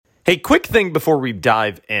Hey, quick thing before we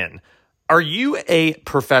dive in. Are you a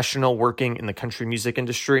professional working in the country music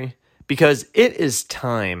industry? Because it is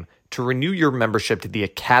time to renew your membership to the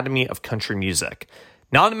Academy of Country Music.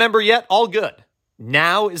 Not a member yet? All good.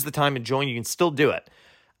 Now is the time to join. You can still do it.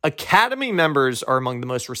 Academy members are among the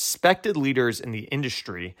most respected leaders in the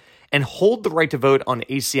industry and hold the right to vote on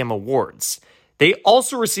ACM awards. They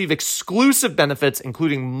also receive exclusive benefits,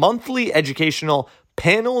 including monthly educational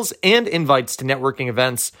panels and invites to networking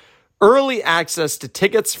events, early access to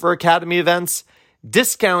tickets for Academy events,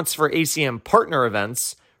 discounts for ACM partner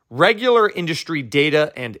events, regular industry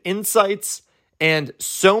data and insights, and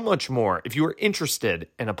so much more if you are interested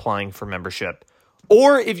in applying for membership.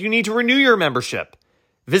 Or if you need to renew your membership,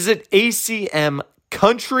 visit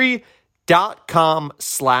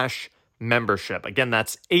acmcountry.com/membership. Again,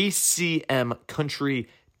 that's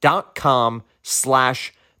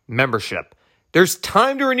acmcountry.com/membership. There's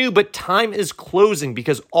time to renew, but time is closing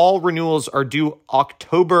because all renewals are due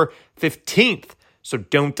October 15th. So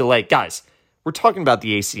don't delay. Guys, we're talking about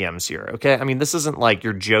the ACMs here, okay? I mean, this isn't like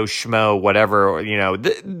your Joe Schmo, whatever, or,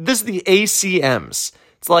 this is the ACMs.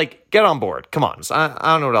 It's like, get on board. Come on.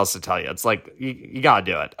 I don't know what else to tell you. It's like, you got to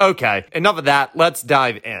do it. Okay, enough of that. Let's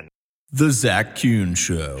dive in. The Zach Kuhn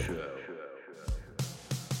Show.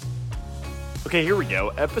 Okay, here we go.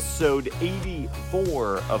 Episode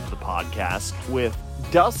 84 of the podcast with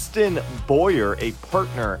Dustin Boyer, a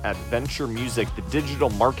partner at Venture Music, the digital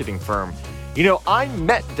marketing firm. I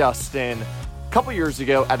met Dustin a couple years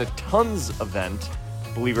ago at a Tons event,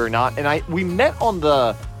 believe it or not, and we met on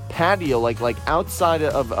the patio, like outside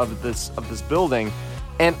of this building,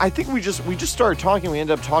 and I think we just started talking. We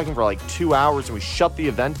ended up talking for like 2 hours, and we shut the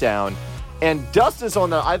event down. And Dustin's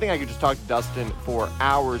on I think I could just talk to Dustin for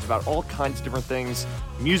hours about all kinds of different things,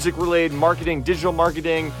 music-related, marketing, digital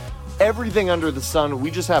marketing, everything under the sun. We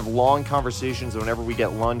just have long conversations whenever we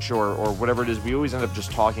get lunch or whatever it is. We always end up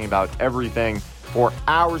just talking about everything for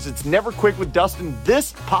hours. It's never quick with Dustin.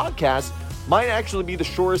 This podcast might actually be the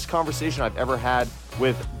shortest conversation I've ever had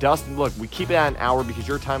with Dustin. Look, we keep it at an hour because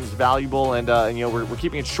your time is valuable, and we're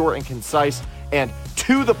keeping it short and concise and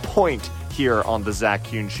to the point here on the Zach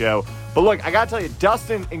Kuhn Show. But look, I gotta tell you,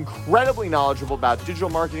 Dustin, incredibly knowledgeable about digital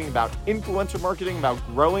marketing, about influencer marketing, about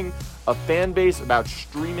growing a fan base, about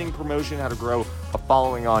streaming promotion, how to grow a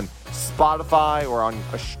following on Spotify or on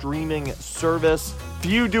a streaming service.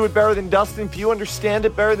 Few do it better than Dustin. Few understand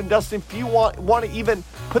it better than Dustin. Few want to even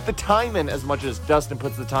put the time in as much as Dustin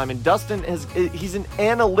puts the time in. Dustin he's an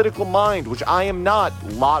analytical mind, which I am not. A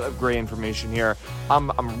lot of great information here.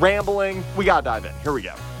 I'm rambling. We gotta dive in. Here we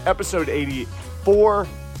go. Episode 84.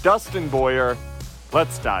 Dustin Boyer.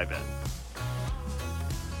 Let's dive in.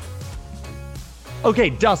 Okay,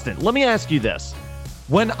 Dustin, let me ask you this.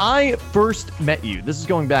 When I first met you, this is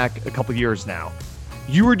going back a couple years now,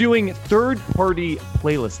 you were doing third-party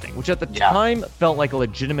playlisting, which at the time felt like a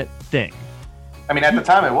legitimate thing. I mean, at the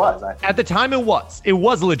time it was. At the time it was. It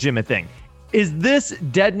was a legitimate thing. Is this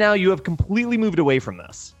dead now? You have completely moved away from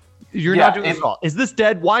this. You're not doing this at all. Is this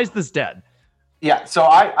dead? Why is this dead? Yeah, so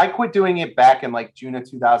I quit doing it back in like June of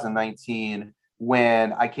 2019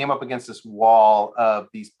 when I came up against this wall of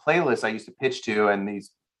these playlists I used to pitch to and these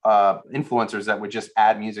influencers that would just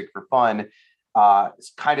add music for fun,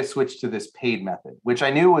 kind of switched to this paid method, which I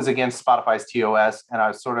knew was against Spotify's TOS, and I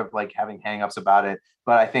was sort of like having hangups about it.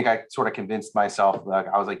 But I think I sort of convinced myself, like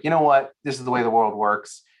I was like, you know what, this is the way the world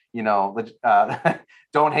works.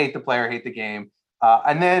 Don't hate the player, hate the game.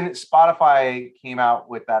 And then Spotify came out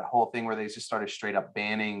with that whole thing where they just started straight up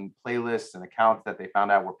banning playlists and accounts that they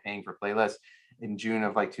found out were paying for playlists in June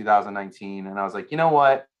of like 2019. And I was like, you know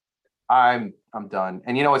what? I'm done.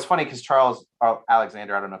 And it's funny because Charles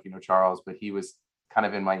Alexander, I don't know if you know Charles, but he was kind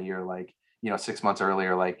of in my ear, like, 6 months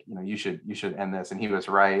earlier, like, you should end this. And he was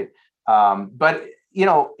right. But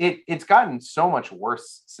it's gotten so much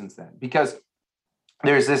worse since then because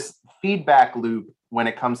there's this feedback loop when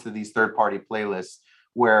it comes to these third-party playlists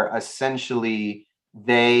where essentially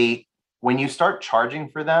when you start charging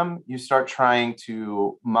for them, you start trying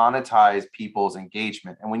to monetize people's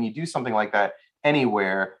engagement. And when you do something like that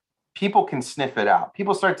anywhere, people can sniff it out.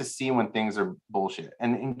 People start to see when things are bullshit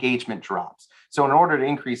and engagement drops. So in order to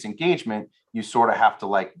increase engagement, you sort of have to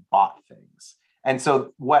like bot things. And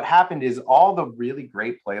so what happened is all the really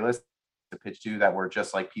great playlists to pitch to that were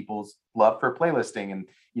just like people's love for playlisting. And,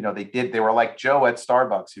 they were like Joe at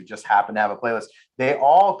Starbucks who just happened to have a playlist. They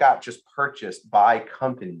all got just purchased by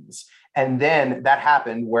companies. And then that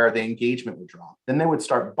happened where the engagement would drop. Then they would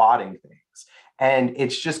start botting things. And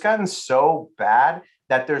it's just gotten so bad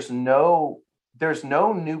that there's no there's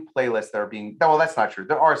no new playlists that are being, well, that's not true.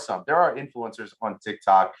 There are some. There are influencers on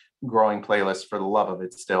TikTok growing playlists for the love of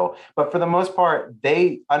it still. But for the most part,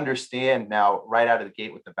 they understand now right out of the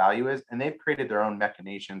gate what the value is. And they've created their own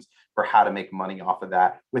machinations for how to make money off of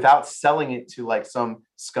that without selling it to like some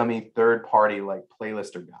scummy third party like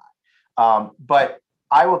playlister guy. But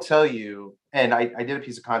I will tell you, and I did a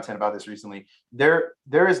piece of content about this recently, there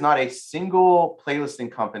is not a single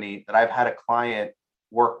playlisting company that I've had a client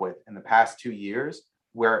work with in the past 2 years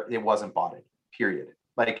where it wasn't botted, period.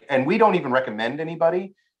 Like, and we don't even recommend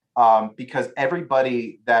anybody because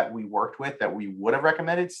everybody that we worked with that we would have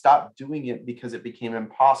recommended stopped doing it because it became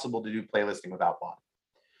impossible to do playlisting without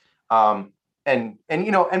botting.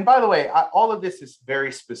 And by the way, all of this is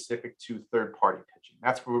very specific to third party pitching.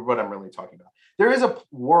 That's what I'm really talking about. There is a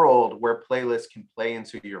world where playlists can play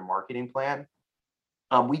into your marketing plan.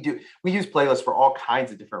 We use playlists for all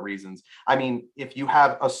kinds of different reasons. I mean, if you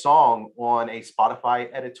have a song on a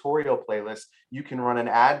Spotify editorial playlist, you can run an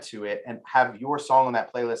ad to it and have your song on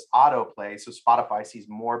that playlist autoplay, so Spotify sees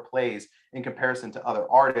more plays in comparison to other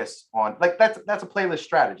artists on. Like that's a playlist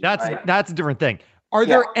strategy. That's a different thing. Are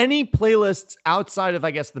there any playlists outside of,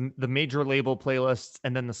 I guess, the major label playlists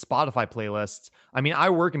and then the Spotify playlists? I mean, I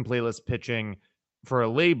work in playlist pitching for a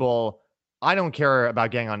label. I don't care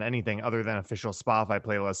about getting on anything other than official Spotify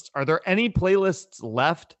playlists. Are there any playlists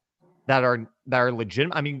left that are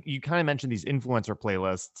legitimate? I mean, you kind of mentioned these influencer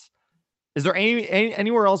playlists. Is there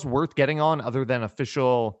anywhere else worth getting on other than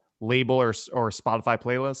official label or Spotify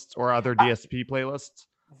playlists or other DSP playlists?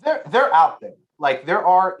 They're out there. Like there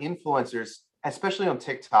are influencers, especially on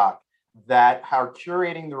TikTok, that are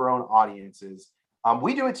curating their own audiences.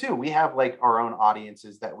 We do it too. We have like our own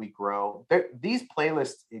audiences that we grow. These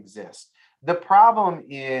playlists exist. The problem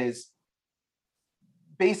is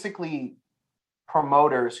basically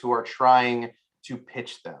promoters who are trying to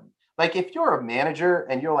pitch them. Like if you're a manager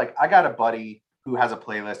and you're like, I got a buddy who has a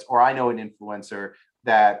playlist, or I know an influencer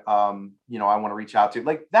that I want to reach out to,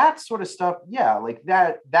 like that sort of stuff. Yeah, like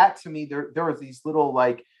that to me, there are these little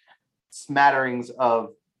like smatterings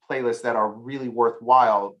of playlists that are really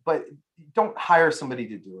worthwhile, but don't hire somebody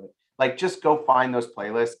to do it. Like just go find those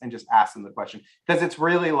playlists and just ask them the question, because it's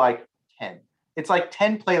really like 10. It's like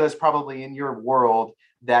 10 playlists probably in your world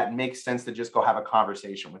that makes sense to just go have a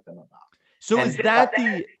conversation with them about. So is that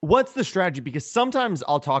what's the strategy? Because sometimes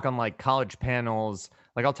I'll talk on like college panels,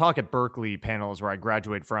 like I'll talk at Berkeley panels where I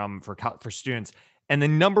graduate from for students. And the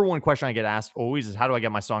number one question I get asked always is, how do I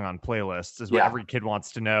get my song on playlists? Is what every kid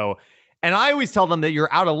wants to know. And I always tell them that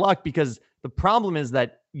you're out of luck, because the problem is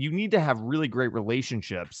that you need to have really great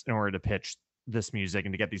relationships in order to pitch this music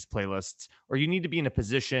and to get these playlists, or you need to be in a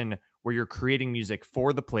position where you're creating music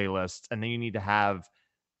for the playlists, and then you need to have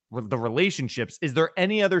the relationships. Is there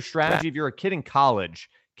any other strategy? If you're a kid in college,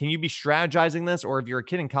 can you be strategizing this? Or if you're a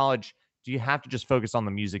kid in college, do you have to just focus on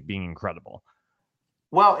the music being incredible?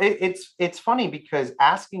 Well, it's funny because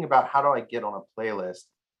asking about how do I get on a playlist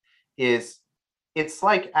it's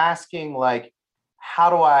like asking like, how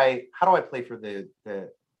do I play for the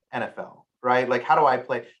NFL, right? Like, how do I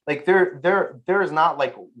play? Like there is not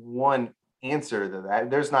like one answer to that.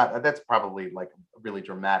 That's probably like a really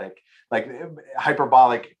dramatic, like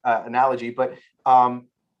hyperbolic analogy, but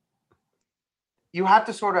you have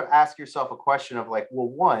to sort of ask yourself a question of like, well,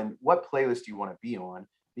 one, what playlist do you want to be on?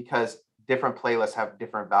 Because different playlists have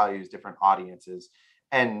different values, different audiences.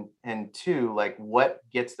 And two, like what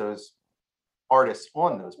gets those artists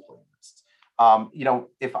on those playlists?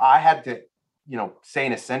 If I had to, say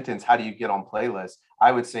in a sentence, how do you get on playlists?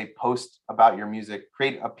 I would say post about your music,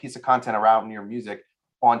 create a piece of content around your music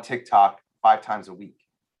on TikTok 5 times a week.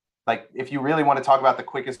 Like if you really want to talk about the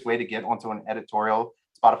quickest way to get onto an editorial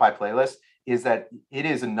Spotify playlist, is that it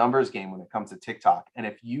is a numbers game when it comes to TikTok. And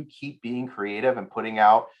if you keep being creative and putting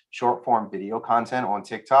out short form video content on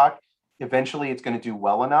TikTok, eventually it's going to do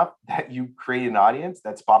well enough that you create an audience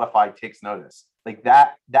that Spotify takes notice. Like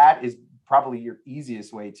that is probably your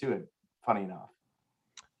easiest way to it, funny enough.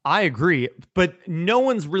 I agree, but no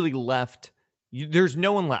one's really left. There's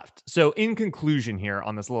no one left. So in conclusion here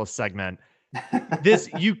on this little segment,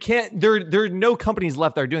 there are no companies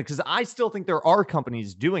left that are doing it, because I still think there are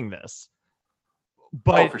companies doing this.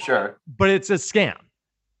 But for sure. But it's a scam.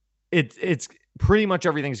 It's pretty much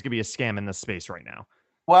everything's going to be a scam in this space right now.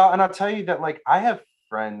 Well, and I'll tell you that, like, I have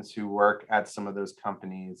friends who work at some of those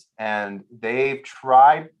companies, and they've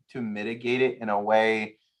tried to mitigate it in a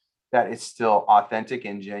way that is still authentic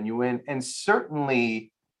and genuine. And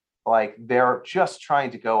certainly, like, they're just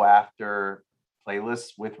trying to go after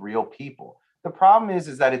playlists with real people. The problem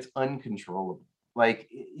is that it's uncontrollable. Like,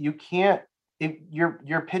 you can't, if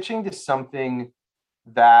you're pitching to something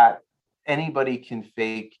that anybody can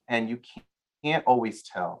fake, and you can't always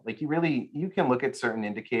tell. Like you can look at certain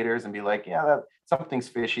indicators and be like, yeah, something's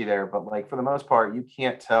fishy there. But like for the most part, you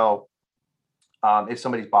can't tell if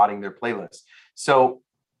somebody's botting their playlist. So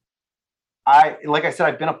like I said,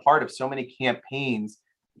 I've been a part of so many campaigns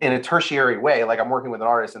in a tertiary way. Like I'm working with an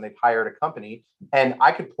artist and they've hired a company, and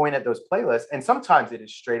I could point at those playlists, and sometimes it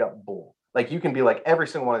is straight up bull. Like you can be like, every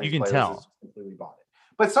single one of these playlists is completely bought.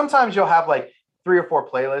 But sometimes you'll have like 3 or 4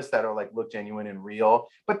 playlists that are like look genuine and real.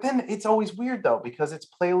 But then it's always weird though, because it's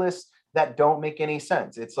playlists that don't make any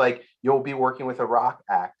sense. It's like you'll be working with a rock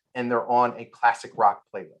act and they're on a classic rock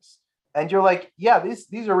playlist. And you're like, yeah,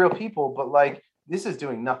 these are real people, but like this is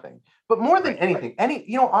doing nothing. But more than anything,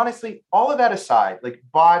 honestly, all of that aside, like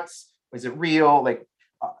bots, is it real? Like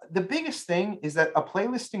the biggest thing is that a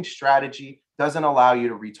playlisting strategy doesn't allow you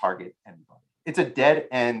to retarget anybody. It's a dead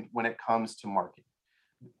end when it comes to marketing.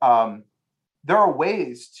 There are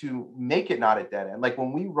ways to make it not a dead end. Like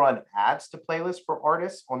when we run ads to playlists for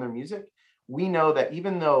artists on their music, we know that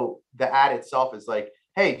even though the ad itself is like,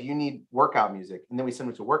 hey, do you need workout music? And then we send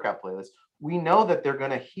them to a workout playlist. We know that they're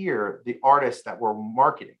going to hear the artist that we're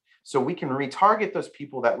marketing. So we can retarget those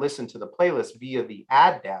people that listen to the playlist via the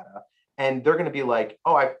ad data. And they're going to be like,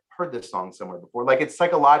 oh, I've heard this song somewhere before. Like it's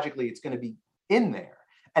psychologically, it's going to be in there.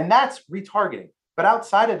 And that's retargeting. But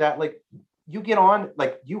outside of that, like you get on,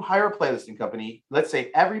 like you hire a playlisting company. Let's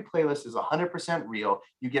say every playlist is 100% real.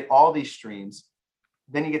 You get all these streams.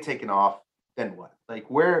 Then you get taken off. Then what? Like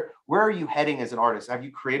where are you heading as an artist? Have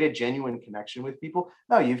you created genuine connection with people?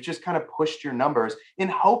 No, you've just kind of pushed your numbers in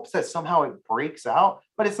hopes that somehow it breaks out,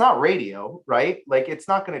 but it's not radio, right? Like it's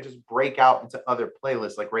not going to just break out into other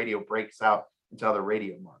playlists like radio breaks out into other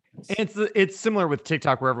radio markets. It's similar with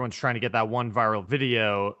TikTok, where everyone's trying to get that one viral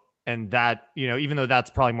video, and that, even though that's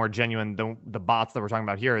probably more genuine than the bots that we're talking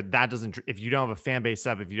about here, that doesn't, if you don't have a fan base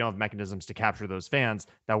up, if you don't have mechanisms to capture those fans,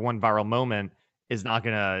 that one viral moment is not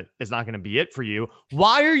gonna be it for you.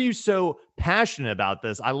 Why are you so passionate about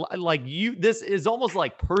this? I like you. This is almost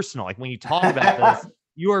like personal. Like when you talk about this,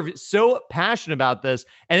 you are so passionate about this.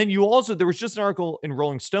 And then you also, there was just an article in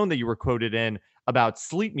Rolling Stone that you were quoted in about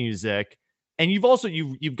sleep music. And you've also,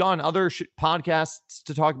 you've gone other podcasts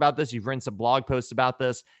to talk about this. You've written some blog posts about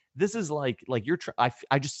this. This is like you're,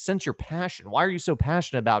 I just sense your passion. Why are you so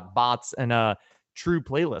passionate about bots and true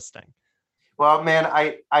playlisting? Well, man,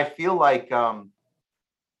 I feel like,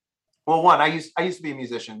 well, one, I used to be a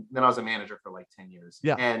musician. Then I was a manager for like 10 years.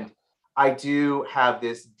 Yeah. And I do have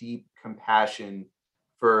this deep compassion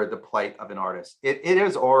for the plight of an artist. It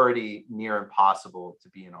is already near impossible to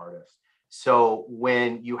be an artist. So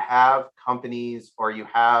when you have companies or you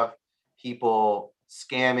have people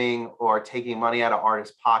scamming or taking money out of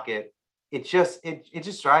artists' pocket, it just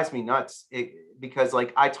drives me nuts. Because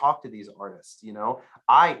like I talk to these artists,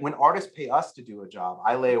 when artists pay us to do a job,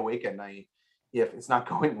 I lay awake at night if it's not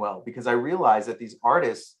going well, because I realize that these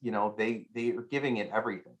artists, they are giving it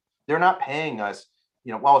everything. They're not paying us,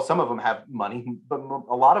 well, some of them have money, but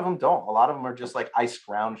a lot of them don't. A lot of them are just like, I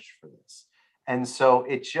scrounged for this. And so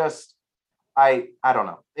it just, I don't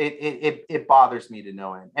know. It bothers me to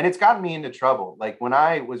no end. And it's gotten me into trouble. Like when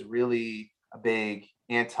I was really a big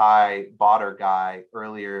anti-botter guy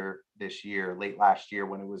earlier this year, late last year,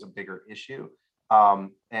 when it was a bigger issue.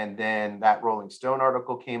 And then that Rolling Stone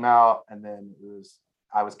article came out, and then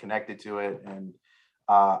I was connected to it, and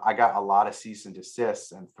I got a lot of cease and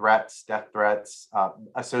desists and threats, death threats.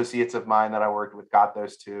 Associates of mine that I worked with got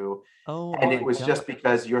those too. Oh, and it was just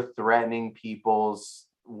because you're threatening people's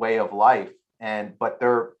way of life, but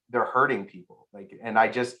they're hurting people. Like, and I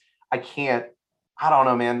can't. I don't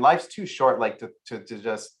know, man. Life's too short, like to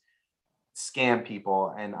just scam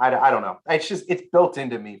people, and I don't know. It's built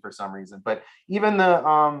into me for some reason. But even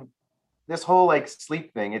the this whole like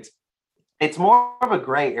sleep thing, it's more of a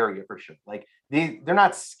gray area for sure. Like they're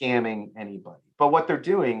not scamming anybody, but what they're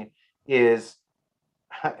doing is,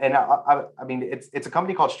 and I mean, it's a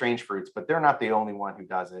company called Strange Fruits, but they're not the only one who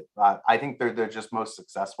does it. I think they're just most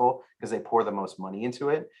successful because they pour the most money into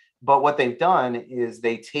it. But what they've done is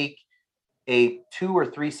they take a 2 or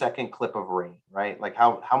 3 second clip of rain, right? Like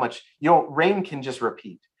how much, rain can just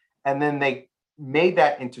repeat. And then they made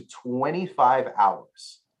that into 25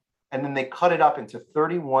 hours. And then they cut it up into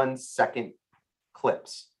 31-second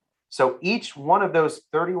clips. So each one of those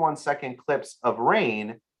 31-second clips of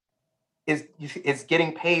rain is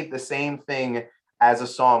getting paid the same thing as a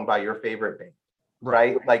song by your favorite band,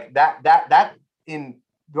 right? Like that in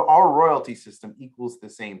our royalty system equals the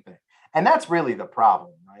same thing. And that's really the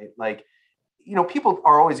problem, right? Like, people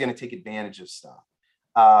are always going to take advantage of stuff.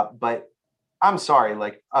 But I'm sorry,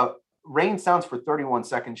 like rain sounds for 31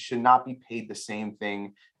 seconds should not be paid the same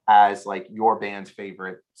thing as like your band's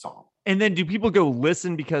favorite song. And then do people go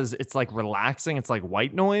listen because it's like relaxing? It's like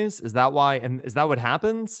white noise. Is that why? And is that what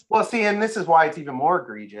happens? Well, see, and this is why it's even more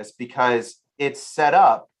egregious, because it's set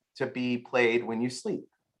up to be played when you sleep,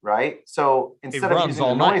 right? So instead of using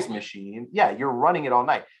a noise machine, you're running it all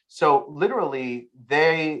night. So literally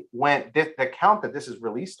they went, the count that this is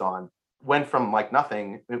released on went from like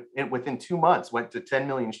nothing within 2 months, went to 10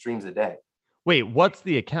 million streams a day. Wait, what's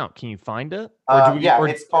the account? Can you find it?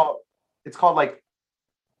 It's called like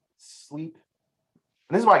Sleep.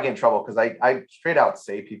 And this is why I get in trouble, because I straight out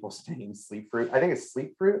say people's names. Sleep Fruit. I think it's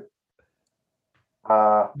Sleep Fruit.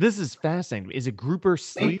 This is fascinating. Is it Grouper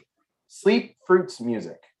Sleep? Sleep Fruits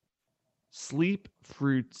Music. Sleep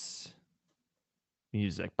Fruits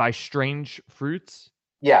Music by Strange Fruits.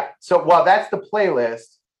 Yeah. So, well, that's the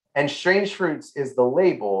playlist, and Strange Fruits is the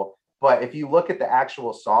label. But if you look at the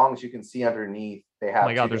actual songs, you can see underneath they have. Oh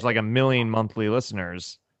my God, there's like 1 million monthly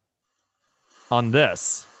listeners on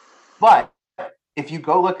this. But if you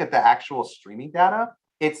go look at the actual streaming data,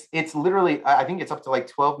 it's literally, I think it's up to like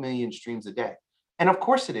 12 million streams a day. And of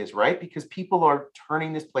course it is, right? Because people are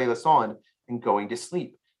turning this playlist on and going to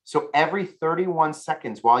sleep. So every 31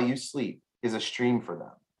 seconds while you sleep is a stream for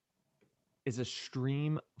them. Is a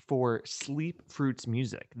stream for Sleep Fruits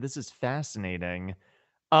Music. This is fascinating.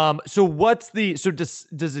 So does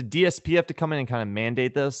a DSP have to come in and kind of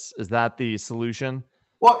mandate this? Is that the solution?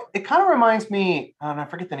 Well, it kind of reminds me, I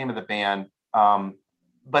forget the name of the band,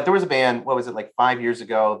 but there was a band, what was it, like 5 years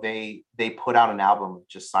ago, they put out an album of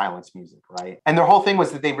just silence music, right? And their whole thing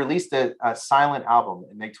was that they released a silent album,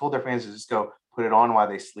 and they told their fans to just go put it on while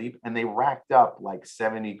they sleep, and they racked up like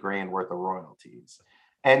 70 grand worth of royalties.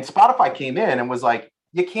 And Spotify came in and was like,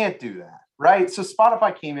 you can't do that, right? So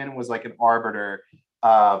Spotify came in and was like an arbiter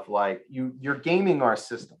of like, you're gaming our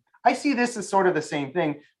system. I see this as sort of the same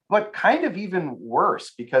thing, but kind of even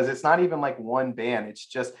worse, because it's not even like one band. It's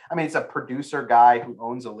just, I mean, it's a producer guy who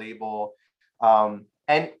owns a label.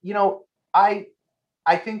 And, you know, I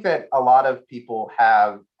think that a lot of people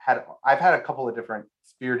I've had a couple of different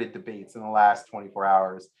spirited debates in the last 24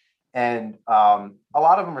 hours. And a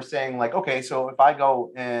lot of them are saying like, okay, so if I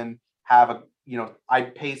go and have I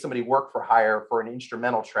pay somebody work for hire for an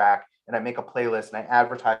instrumental track, and I make a playlist and I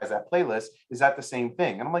advertise that playlist, is that the same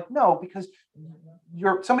thing? And I'm like, no, because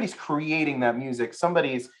somebody's creating that music,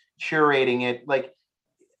 somebody's curating it. Like,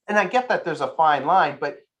 and I get that there's a fine line,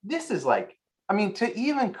 but this is like, I mean, to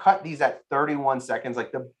even cut these at 31 seconds,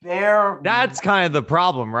 like the bare. That's kind of the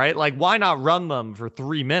problem, right? Like, why not run them for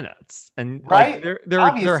 3 minutes? And right, like,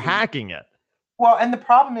 they're hacking it. Well, and the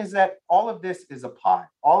problem is that all of this is a pie.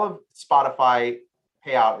 All of Spotify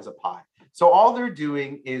payout is a pie. So all they're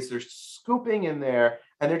doing is they're scooping in there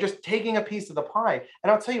and they're just taking a piece of the pie. And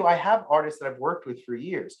I'll tell you, I have artists that I've worked with for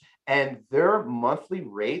years, and their monthly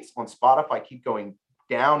rates on Spotify keep going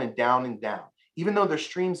down and down and down, even though their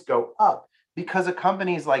streams go up, because of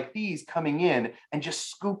companies like these coming in and just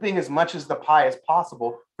scooping as much as the pie as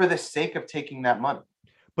possible for the sake of taking that money.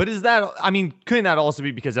 But couldn't that also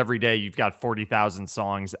be because every day you've got 40,000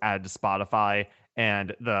 songs added to Spotify,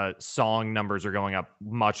 and the song numbers are going up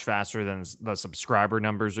much faster than the subscriber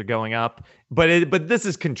numbers are going up? But this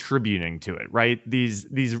is contributing to it, right? These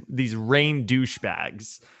rain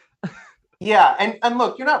douchebags. Yeah, and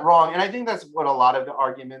look, you're not wrong, and I think that's what a lot of the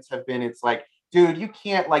arguments have been. It's like, dude, you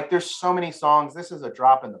can't, like, there's so many songs. This is a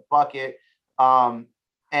drop in the bucket. And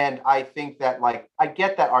I think that, like, I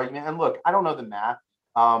get that argument. And look, I don't know the math.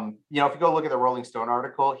 If you go look at the Rolling Stone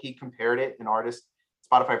article, he compared it,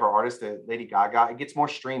 Spotify for artists, to Lady Gaga. It gets more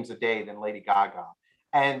streams a day than Lady Gaga.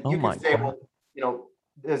 And you can say, well,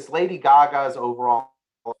 does Lady Gaga's overall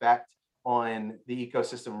effect on the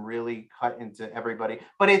ecosystem really cut into everybody?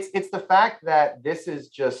 But it's the fact that this is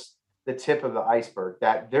just the tip of the iceberg,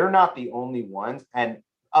 that they're not the only ones, and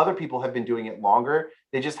other people have been doing it longer.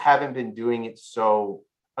 They just haven't been doing it so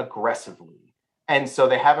aggressively. And so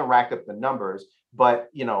they haven't racked up the numbers. But,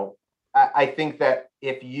 I think that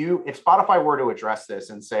if Spotify were to address this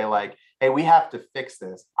and say like, hey, we have to fix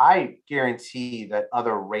this, I guarantee that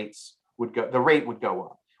the rate would go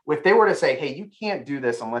up. If they were to say, hey, you can't do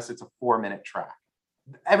this unless it's a 4-minute track,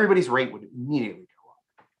 everybody's rate would immediately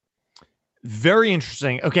go up. Very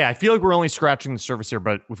interesting. Okay, I feel like we're only scratching the surface here,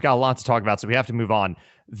 but we've got a lot to talk about, so we have to move on.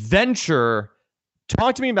 Venture,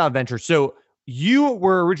 talk to me about Venture. So you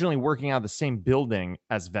were originally working out of the same building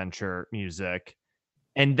as Venture Music,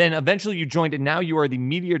 and then eventually you joined, and now you are the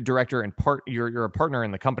media director and you're a partner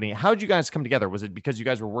in the company. How did you guys come together? Was it because you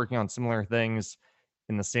guys were working on similar things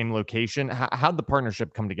in the same location? How'd the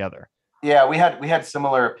partnership come together? Yeah, we had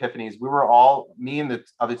similar epiphanies. Me and the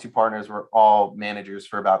other two partners were all managers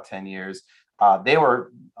for about 10 years. They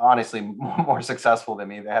were honestly more successful than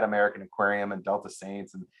me. They had American Aquarium and Delta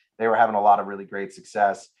Saints, and they were having a lot of really great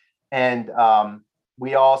success. And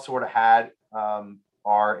we all sort of had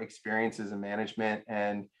our experiences in management,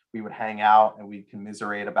 and we would hang out and we'd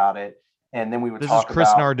commiserate about it. And then we would talk This is Chris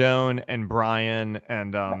about Nardone and Brian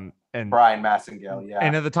and Brian Massengale. Yeah.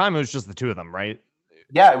 And at the time, it was just the two of them, right?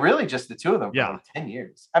 Yeah, really just the two of them for Yeah. like 10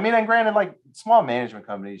 years. I mean, and granted, like small management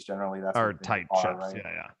companies generally that's Are tight ships. right?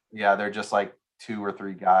 Yeah. Yeah, they're just like 2 or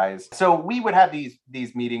 3 guys. So we would have these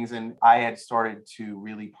meetings, and I had started to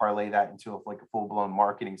really parlay that into like a full-blown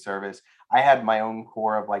marketing service. I had my own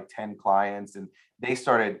core of like 10 clients, and they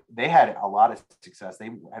had a lot of success.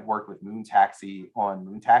 They had worked with Moon Taxi on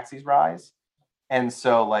Moon Taxi's rise. And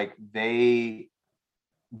so like they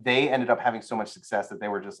ended up having so much success that they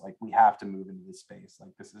were just like, we have to move into this space.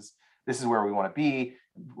 Like this is where we want to be.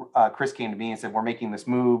 Chris came to me and said, we're making this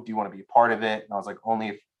move. Do you want to be a part of it? And I was like, only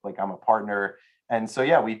if like I'm a partner. And so,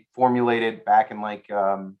 yeah, we formulated back in like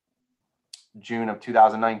June of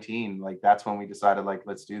 2019. Like that's when we decided like,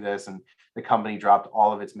 let's do this. And the company dropped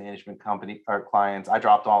all of its management clients. I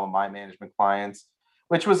dropped all of my management clients,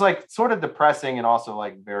 which was like sort of depressing and also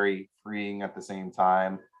like very freeing at the same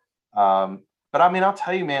time. But I mean, I'll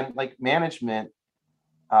tell you, man, like management,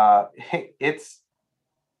 I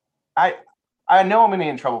know I'm going to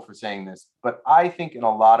get in trouble for saying this, but I think in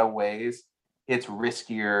a lot of ways, it's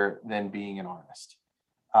riskier than being an artist.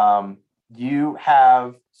 You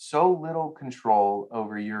have so little control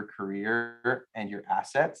over your career and your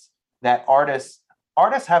assets that artists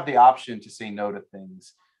have the option to say no to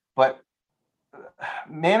things, but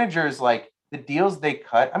managers, like the deals they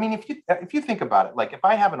cut. I mean, if you think about it, like if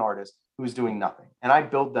I have an artist who's doing nothing and I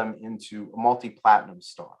build them into a multi-platinum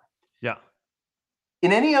star. Yeah.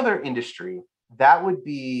 In any other industry, that would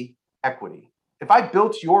be equity. If I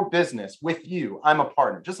built your business with you, I'm a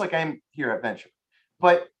partner, just like I'm here at Venture.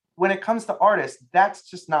 But when it comes to artists, that's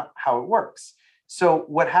just not how it works. So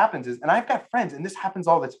what happens is, and I've got friends, and this happens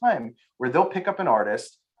all the time, where they'll pick up an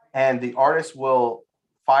artist and the artist will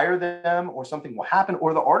fire them or something will happen,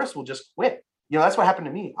 or the artist will just quit. You know, that's what happened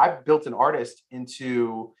to me. I built an artist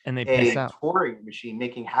into a touring machine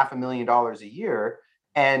making $500,000 a year.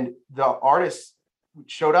 And the artist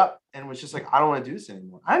showed up and was just like, I don't want to do this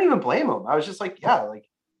anymore. I didn't even blame him. I was just like, yeah, like,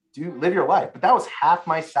 live your life. But that was half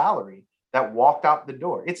my salary that walked out the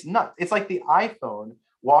door. It's nuts. It's like the iPhone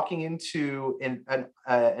walking into an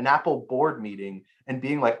Apple board meeting and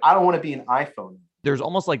being like, I don't want to be an iPhone. There's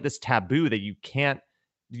almost like this taboo that you can't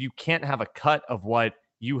have a cut of what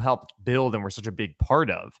you helped build and were such a big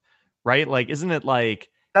part of, right? Like, isn't it like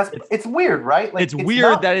it's weird, right? Like it's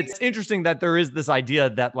weird that it's interesting that there is this idea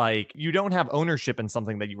that like you don't have ownership in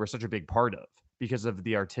something that you were such a big part of because of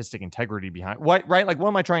the artistic integrity behind what, right? Like, what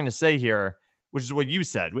am I trying to say here? Which is what you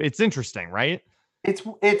said. It's interesting, right? It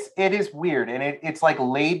is weird, and it's like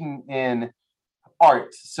laden in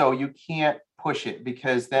art, so you can't push it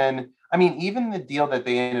because then, I mean, even the deal that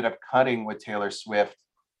they ended up cutting with Taylor Swift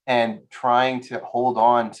and trying to hold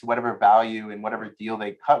on to whatever value and whatever deal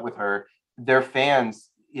they cut with her, their fans,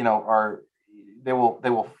 you know, they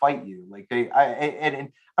will fight you. Like and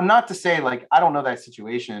I'm not to say like, I don't know that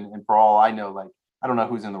situation. And for all I know, like, I don't know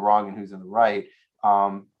who's in the wrong and who's in the right.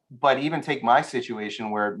 But even take my situation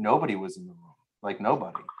where nobody was in the wrong, like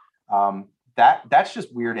nobody, that's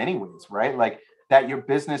just weird anyways, right? Like that your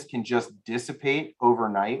business can just dissipate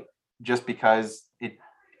overnight just because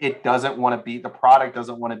it doesn't want to be, the product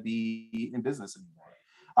doesn't want to be in business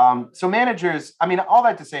anymore. So managers, I mean, all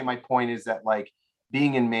that to say, my point is that like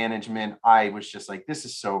being in management, I was just like, this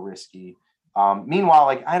is so risky. Meanwhile,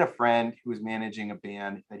 like I had a friend who was managing a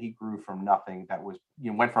band that he grew from nothing, that was,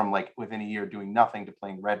 you know, went from like within a year doing nothing to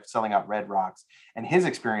selling out Red Rocks. And his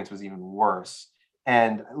experience was even worse.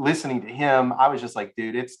 And listening to him, I was just like,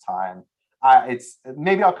 dude, it's time.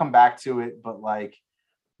 Maybe I'll come back to it, but like,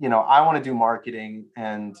 you know, I want to do marketing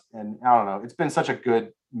and I don't know, it's been such a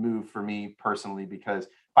good move for me personally, because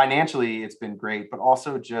financially it's been great, but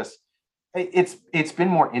also just, it's been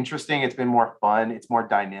more interesting. It's been more fun. It's more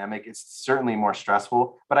dynamic. It's certainly more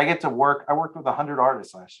stressful, but I get to work. I worked with 100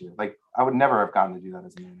 artists last year. Like I would never have gotten to do that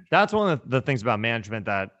as a manager. That's one of the things about management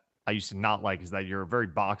that I used to not like, is that you're very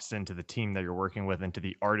boxed into the team that you're working with and to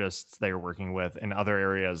the artists that you're working with. In other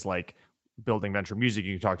areas like building venture music,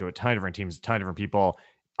 you can talk to a ton of different teams, a ton of different people.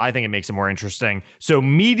 I think it makes it more interesting. So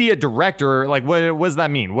media director, like what does that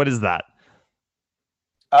mean? What is that?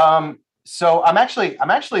 So I'm actually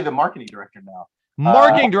the marketing director now.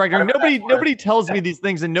 Marketing director. Nobody tells me these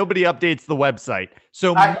things, and nobody updates the website.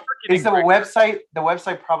 So the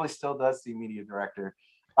website probably still does see media director.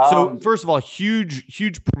 So first of all,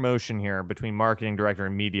 huge promotion here between marketing director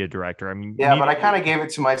and media director. I mean, yeah, but I kind of gave it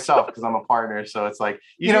to myself because I'm a partner. So it's like,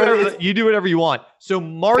 you do whatever you want. So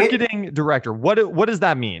marketing director, what does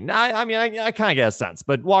that mean? I mean, I kind of get a sense,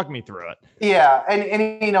 but walk me through it. Yeah.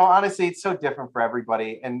 And honestly, it's so different for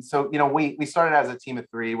everybody. And so, we started as a team of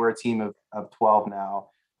 3. We're a team of 12 now.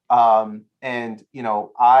 And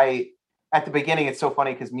at the beginning, it's so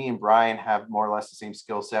funny because me and Brian have more or less the same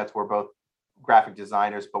skill sets. We're both graphic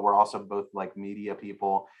designers, but we're also both like media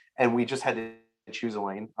people. And we just had to choose a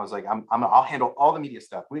lane. I was like, I'll handle all the media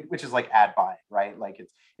stuff, which is like ad buying, right? Like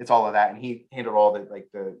it's all of that. And he handled all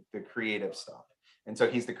the creative stuff. And so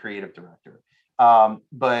he's the creative director.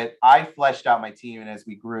 But I fleshed out my team. And as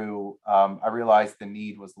we grew, I realized the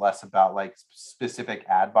need was less about like specific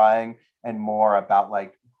ad buying and more about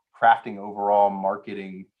like crafting overall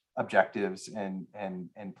marketing objectives and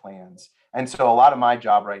plans. And so a lot of my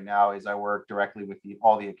job right now is I work directly with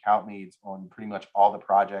all the account leads on pretty much all the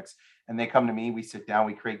projects. And they come to me, we sit down,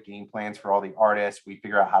 we create game plans for all the artists, we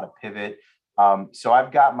figure out how to pivot. So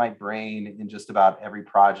I've got my brain in just about every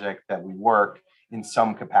project that we work in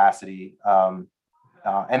some capacity.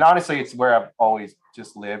 And honestly, it's where I've always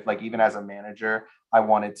just lived. Like even as a manager, I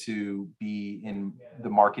wanted to be in the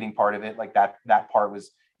marketing part of it. Like that part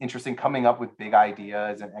was interesting, coming up with big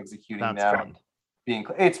ideas and executing them. Fun.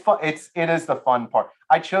 It's fun. It is the fun part.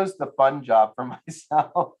 I chose the fun job for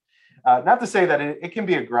myself. Not to say that it can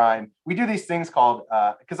be a grind. We do these things called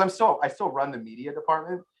because I still run the media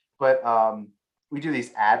department, but we do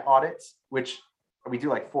these ad audits, which we do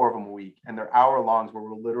like 4 of them a week, and they're hour longs where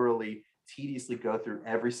we'll literally tediously go through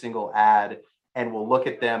every single ad and we'll look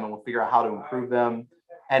at them and we'll figure out how to improve them.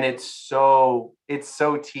 And it's so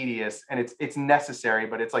tedious and it's necessary,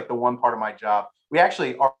 but it's like the one part of my job. We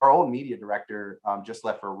actually, our old media director just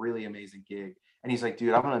left for a really amazing gig. And he's like,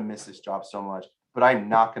 dude, I'm going to miss this job so much, but I'm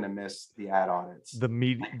not going to miss the ad audits. The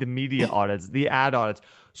media audits, the ad audits.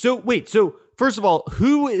 So wait, so first of all,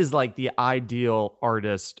 who is like the ideal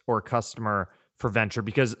artist or customer for Venture?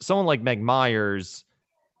 Because someone like Meg Myers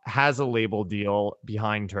has a label deal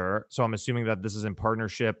behind her. So I'm assuming that this is in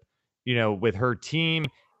partnership, with her team.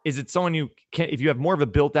 Is it someone you can, if you have more of a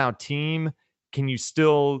built out team, can you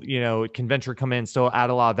still, can Venture come in, still add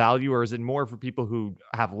a lot of value? Or is it more for people who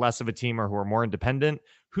have less of a team or who are more independent?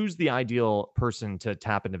 Who's the ideal person to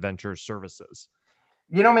tap into Venture's services?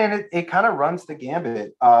 Man, it kind of runs the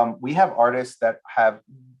gambit. We have artists that have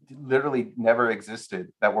literally never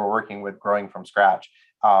existed that we're working with, growing from scratch.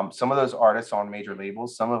 Some of those artists on major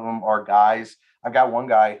labels, some of them are guys. I've got one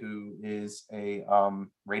guy who is a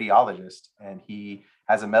radiologist, and he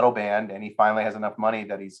has a metal band, and he finally has enough money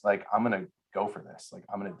that he's like, I'm going to go for this. Like,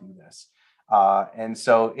 I'm going to do this. And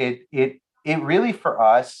so it really, for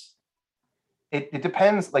us, it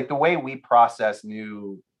depends. Like the way we process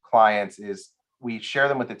new clients is we share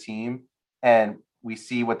them with the team and we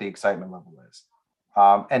see what the excitement level is.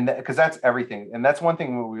 And because that's everything. And that's one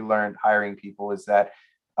thing we learned hiring people is that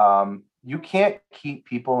you can't keep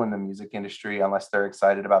people in the music industry unless they're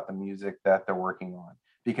excited about the music that they're working on,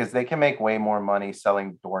 because they can make way more money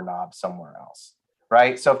selling doorknobs somewhere else.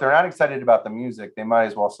 Right. So if they're not excited about the music, they might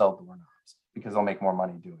as well sell doorknobs because they'll make more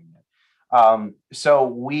money doing it.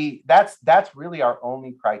 So that's really our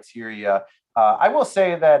only criteria. I will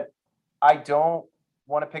say that I don't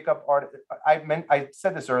want to pick up art. I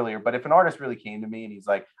said this earlier, but if an artist really came to me and he's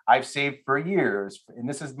like, I've saved for years and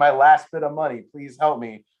this is my last bit of money, please help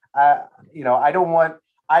me. I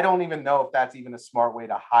don't even know if that's even a smart way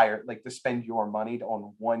to hire, like to spend your money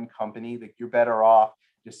on one company. Like you're better off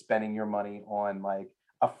just spending your money on like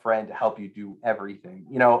a friend to help you do everything,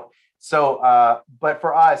 So, but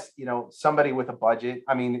for us, somebody with a budget,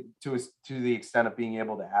 I mean, to the extent of being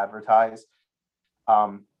able to advertise,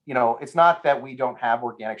 it's not that we don't have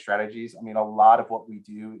organic strategies. I mean, a lot of what we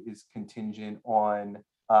do is contingent on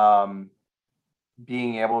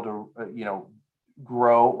being able to,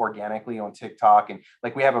 grow organically on TikTok. And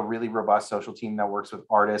like we have a really robust social team that works with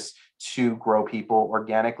artists to grow people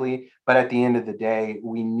organically. But at the end of the day,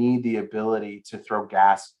 we need the ability to throw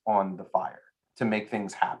gas on the fire to make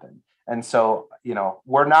things happen. And so,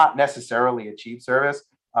 we're not necessarily a cheap service,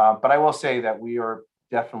 but I will say that we are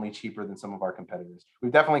definitely cheaper than some of our competitors.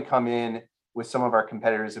 We've definitely come in with some of our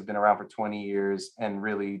competitors have been around for 20 years and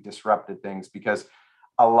really disrupted things, because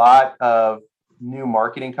a lot of new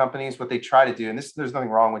marketing companies, what they try to do, and there's nothing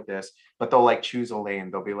wrong with this, but they'll like choose a lane.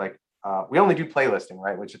 They'll be like, we only do playlisting,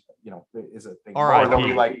 right? Which, is a thing. Or they'll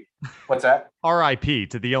be like, what's that? RIP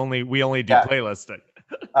to we only do playlisting.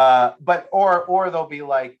 Or they'll be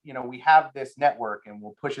like, we have this network and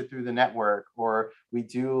we'll push it through the network, or we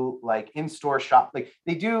do like in-store shop. Like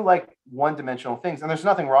they do like one-dimensional things, and there's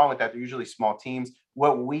nothing wrong with that. They're usually small teams.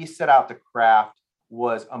 What we set out to craft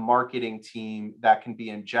was a marketing team that can be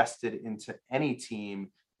ingested into any team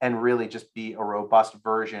and really just be a robust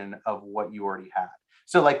version of what you already had.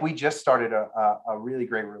 So like we just started a really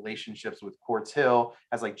great relationships with Quartz Hill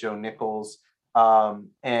as like Joe Nichols.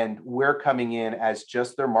 And we're coming in as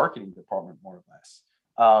just their marketing department, more or less.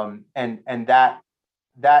 And that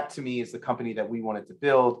to me is the company that we wanted to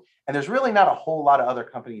build. And there's really not a whole lot of other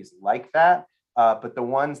companies like that. But the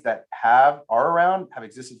ones that are around have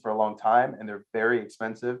existed for a long time, and they're very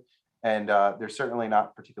expensive. And they're certainly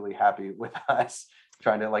not particularly happy with us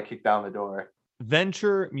trying to like kick down the door.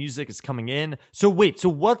 Venture Music is coming in. So wait, so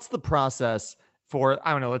what's the process for,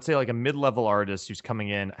 I don't know, let's say like a mid-level artist who's coming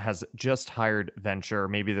in, has just hired Venture,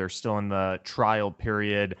 maybe they're still in the trial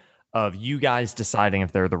period of you guys deciding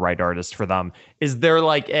if they're the right artist for them. Is there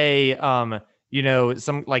like a some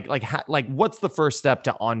like what's the first step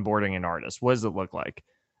to onboarding an artist? What does it look like?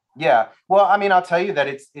 Yeah. Well, I mean, I'll tell you that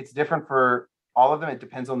it's different for all of them. It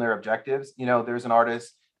depends on their objectives. There's an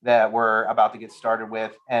artist that we're about to get started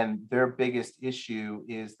with, and their biggest issue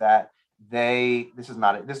is that this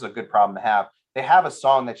is a good problem to have. They have a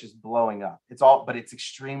song that's just blowing up. But it's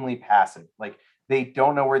extremely passive. Like they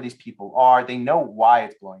don't know where these people are. They know why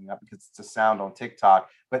it's blowing up because it's a sound on TikTok,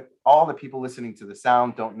 but all the people listening to the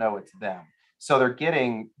sound don't know it's them. So they're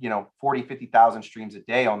getting, 40, 50,000 streams a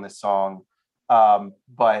day on this song.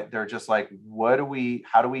 But they're just like, how do we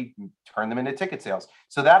turn them into ticket sales?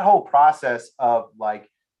 So that whole process of like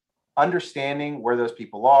understanding where those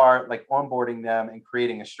people are, like onboarding them and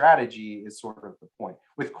creating a strategy is sort of the point.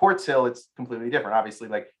 With Quartz Hill, it's completely different. Obviously,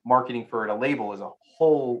 like marketing for a label is a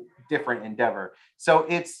whole different endeavor. So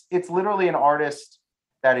it's literally an artist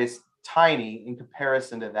that is tiny in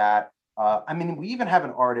comparison to that. We even have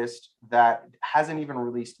an artist that hasn't even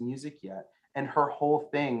released music yet. And her whole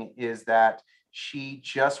thing is that she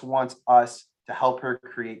just wants us to help her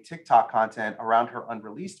create TikTok content around her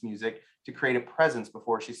unreleased music to create a presence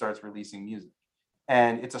before she starts releasing music.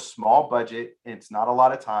 And it's a small budget. It's not a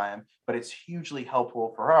lot of time, but it's hugely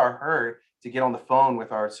helpful for her to get on the phone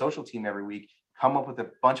with our social team every week, come up with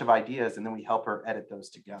a bunch of ideas, and then we help her edit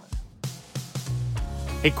those together.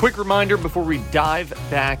 A quick reminder before we dive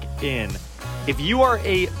back in. If you are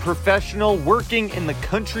a professional working in the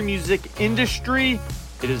country music industry,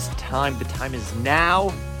 it is time. The time is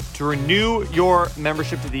now to renew your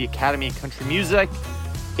membership to the Academy of Country Music.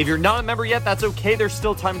 If you're not a member yet, that's okay. There's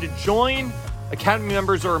still time to join. Academy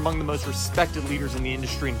members are among the most respected leaders in the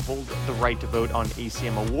industry and hold the right to vote on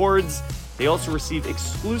ACM awards. They also receive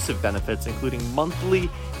exclusive benefits, including monthly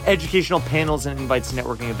educational panels and invites to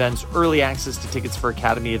networking events, early access to tickets for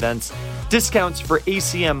Academy events, discounts for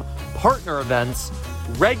ACM partner events,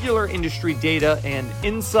 regular industry data and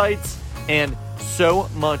insights, and so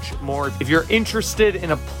much more. If you're interested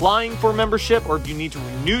in applying for membership, or if you need to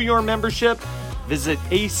renew your membership, visit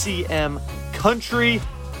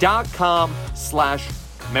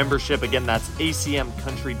acmcountry.com/membership. Again, that's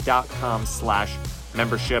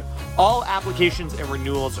acmcountry.com/membership. All applications and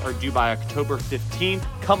renewals are due by October 15th.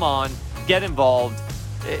 Come on, get involved.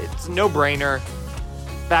 It's a no-brainer.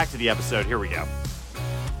 Back to the episode. Here we go.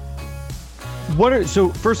 So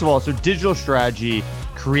first of all, digital strategy,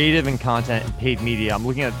 creative and content, and paid media. I'm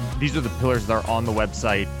looking at, these are the pillars that are on the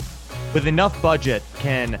website. With enough budget,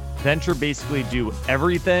 can Venture basically do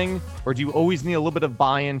everything? Or do you always need a little bit of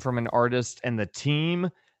buy-in from an artist and the team?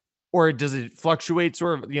 Or does it fluctuate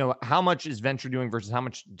sort of, how much is Venture doing versus how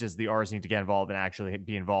much does the artist need to get involved and actually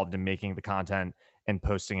be involved in making the content and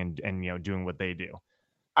posting and doing what they do?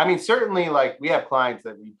 I mean, certainly, like we have clients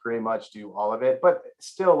that we pretty much do all of it, but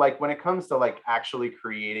still, like when it comes to like actually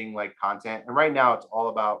creating like content, and right now it's all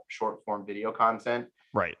about short form video content.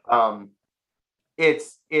 Right. It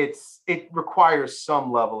requires some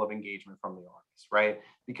level of engagement from the artist, right?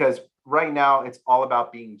 Because right now it's all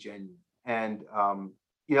about being genuine. And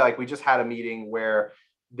like we just had a meeting where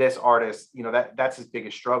this artist, that's his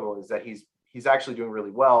biggest struggle, is that he's actually doing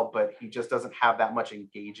really well, but he just doesn't have that much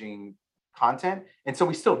engaging content. And so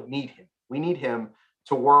we still need him. We need him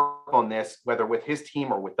to work on this, whether with his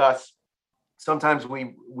team or with us. Sometimes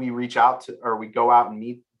we reach out to, or we go out and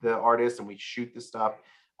meet the artist and we shoot the stuff.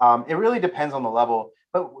 It really depends on the level,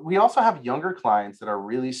 but we also have younger clients that are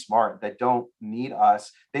really smart that don't need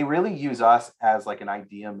us. They really use us as like an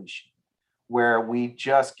idea machine, where we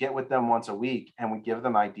just get with them once a week and we give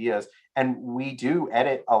them ideas, and we do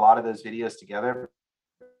edit a lot of those videos together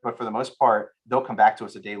but for the most part, they'll come back to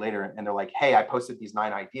us a day later and they're like, hey, I posted these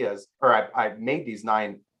 9 ideas, or I made these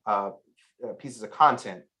 9 pieces of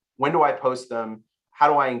content. When do I post them?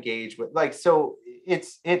 How do I engage with, like, so it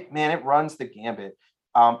runs the gambit.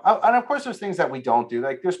 And of course, there's things that we don't do.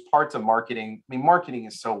 Like, there's parts of marketing. I mean, marketing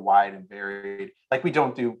is so wide and varied. Like, we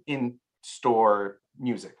don't do in-store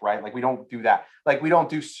music, right? Like, we don't do that. Like, we don't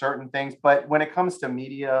do certain things. But when it comes to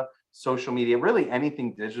media, social media, really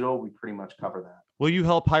anything digital, we pretty much cover that. Will you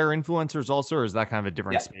help hire influencers also, or is that kind of a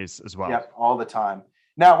different space as well? Yeah, all the time.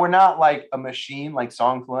 Now, we're not like a machine like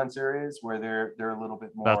Songfluencer is, where they're a little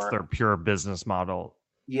bit more. That's their pure business model.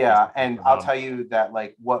 Yeah, and I'll tell you that,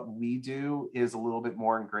 like, what we do is a little bit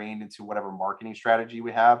more ingrained into whatever marketing strategy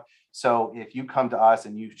we have. So if you come to us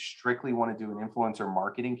and you strictly want to do an influencer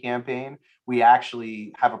marketing campaign, we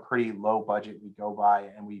actually have a pretty low budget we go by,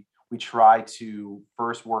 and we try to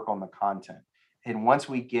first work on the content. And once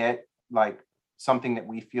we get like something that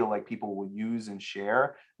we feel like people will use and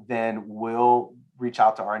share, then we'll reach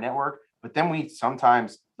out to our network. But then we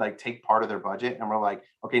sometimes like take part of their budget and we're like,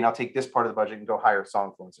 okay, now take this part of the budget and go hire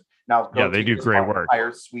Songfluencer. Now go, yeah, they do great work.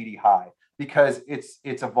 Hire Sweetie High, because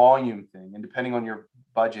it's a volume thing. And depending on your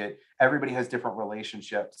budget, everybody has different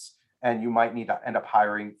relationships, and you might need to end up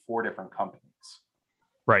hiring 4 different companies.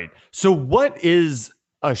 Right. So what is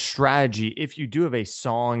a strategy if you do have a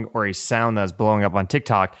song or a sound that's blowing up on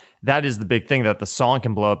TikTok? That is the big thing, that the song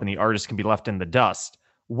can blow up and the artist can be left in the dust.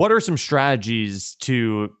 What are some strategies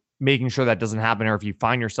to making sure that doesn't happen? Or if you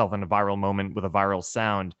find yourself in a viral moment with a viral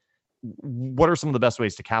sound, what are some of the best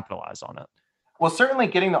ways to capitalize on it? Well, certainly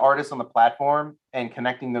getting the artist on the platform and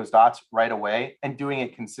connecting those dots right away and doing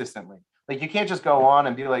it consistently. Like, you can't just go on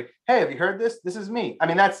and be like, hey, have you heard this? This is me. I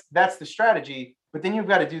mean, that's the strategy, but then you've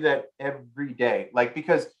got to do that every day. Like,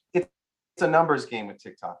 because it's a numbers game with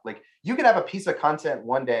TikTok. Like, you could have a piece of content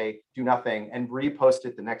one day, do nothing, and repost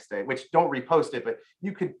it the next day, which don't repost it, but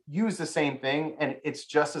you could use the same thing and it's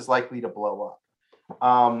just as likely to blow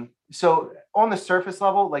up. So on the surface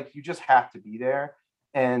level, like, you just have to be there.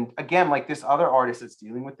 And again, like this other artist that's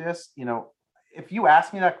dealing with this, you know, if you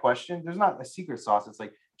ask me that question, there's not a secret sauce. It's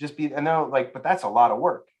like, just be, and they're like, but that's a lot of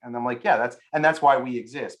work. And I'm like, yeah, that's why we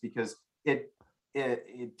exist, because it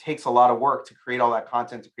takes a lot of work to create all that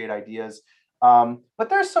content, to create ideas. But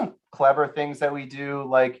there's some clever things that we do,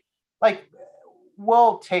 like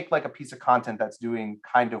we'll take like a piece of content that's doing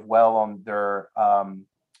kind of well on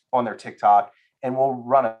their TikTok, and we'll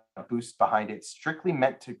run a boost behind it, strictly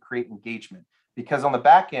meant to create engagement. Because on the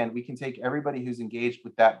back end, we can take everybody who's engaged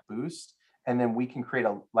with that boost, and then we can create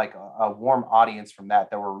a warm audience from that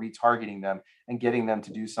we're retargeting them and getting them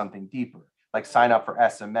to do something deeper, like sign up for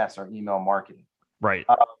SMS or email marketing. Right.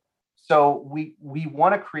 So we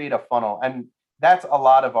want to create a funnel, and that's a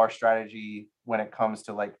lot of our strategy when it comes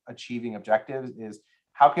to like achieving objectives, is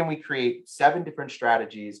how can we create 7 different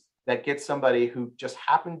strategies that get somebody who just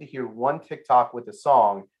happened to hear one TikTok with a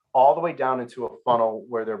song all the way down into a funnel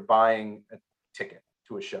where they're buying a ticket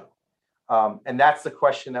to a show. And that's the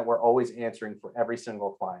question that we're always answering for every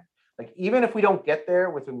single client. Like, even if we don't get there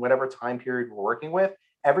within whatever time period we're working with,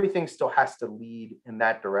 everything still has to lead in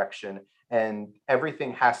that direction, and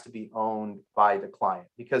everything has to be owned by the client,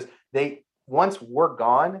 because once we're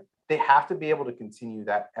gone, they have to be able to continue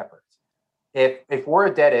that effort. If we're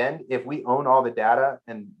a dead end, if we own all the data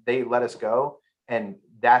and they let us go and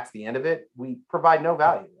that's the end of it, we provide no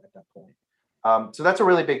value at that point. So that's a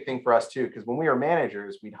really big thing for us too, because when we were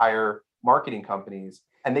managers, we'd hire marketing companies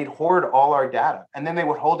and they'd hoard all our data, and then they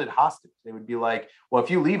would hold it hostage. They would be like, well,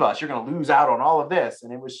 if you leave us, you're going to lose out on all of this.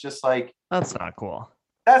 And it was just like, that's not cool.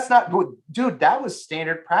 That's not, dude, that was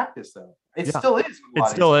standard practice though. It still is. It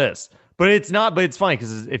still is, but it's not, but it's funny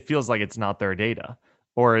because it feels like it's not their data,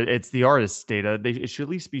 or it's the artist's data. It should at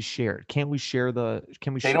least be shared. Can't we share they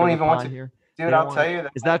don't even want to here? Dude, I'll tell you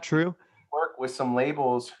that. Is that true? Work with some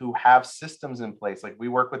labels who have systems in place. Like, we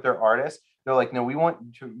work with their artists. They're like, no, we want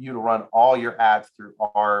you to run all your ads through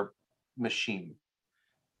our machine.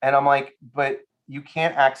 And I'm like, but you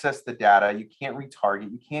can't access the data. You can't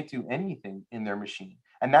retarget. You can't do anything in their machine.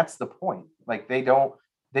 And that's the point. Like, they don't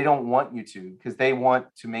want you to, because they want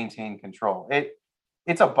to maintain control.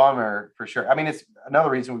 It's a bummer for sure. I mean, it's another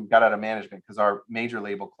reason we got out of management, because our major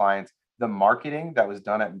label clients, the marketing that was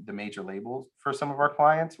done at the major labels for some of our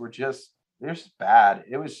clients they're just bad.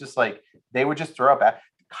 It was just like, they would just throw up at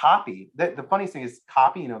copy. The funniest thing is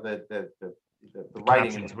copy, you know, the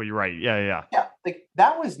writing. Captions, what you write. Yeah. Like,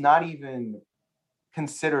 that was not even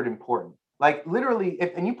considered important. Like, literally,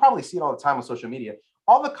 and you probably see it all the time on social media,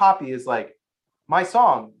 all the copy is like, my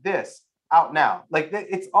song, this, out now. Like,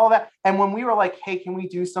 it's all that. And when we were like, hey, can we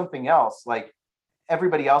do something else? Like,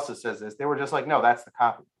 everybody else that says this, they were just like, no, that's the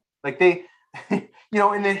copy. Like they, in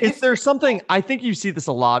the Is there something, I think you see this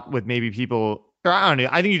a lot with maybe people, or I don't know,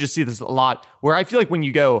 I think you just see this a lot where I feel like when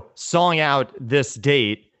you go song out this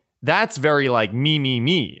date, that's very like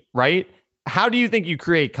me, right? How do you think you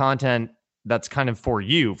create content that's kind of for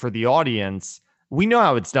you, for the audience? We know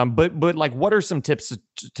how it's done, but like, what are some tips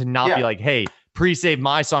to not be like, hey, pre-save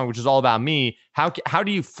my song, which is all about me? How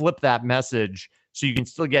do you flip that message so you can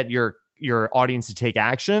still get your audience to take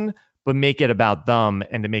action, but make it about them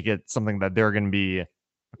and to make it something that they're going to be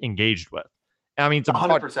engaged with? I mean, it's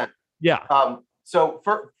 100%. Yeah. So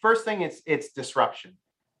first thing, it's disruption.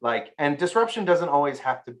 And disruption doesn't always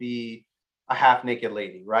have to be a half naked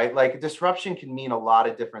lady, right? Like disruption can mean a lot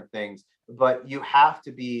of different things, but you have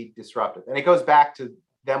to be disruptive. And it goes back to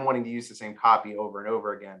them wanting to use the same copy over and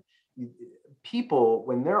over again. People,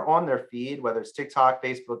 when they're on their feed, whether it's TikTok,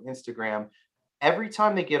 Facebook, Instagram, every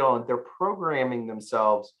time they get on, they're programming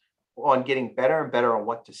themselves on getting better and better on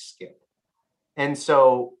what to skip. And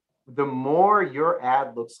so the more your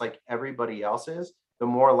ad looks like everybody else's, the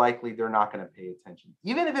more likely they're not going to pay attention.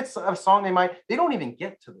 Even if it's a song they don't even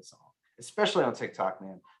get to the song, especially on TikTok,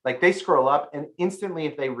 man. Like they scroll up and instantly,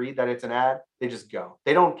 if they read that it's an ad, they just go.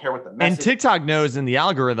 They don't care what the message. And TikTok knows in the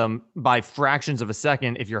algorithm by fractions of a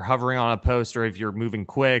second, if you're hovering on a post or if you're moving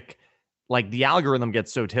quick, like the algorithm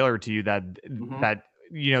gets so tailored to you that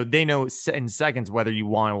they know in seconds whether you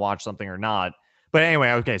want to watch something or not. But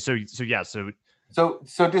anyway, okay, so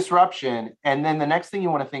disruption, and then the next thing you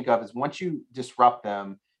want to think of is once you disrupt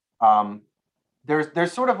them,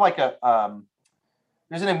 there's sort of like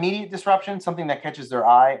there's an immediate disruption, something that catches their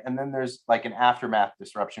eye, and then there's like an aftermath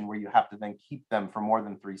disruption where you have to then keep them for more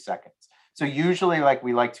than 3 seconds. So usually,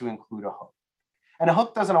 we like to include a hook, and a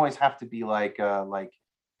hook doesn't always have to be like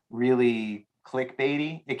really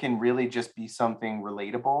clickbaity. It can really just be something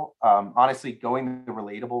relatable. Honestly, going the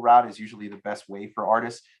relatable route is usually the best way for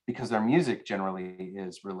artists because their music generally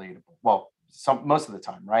is relatable. Well, most of the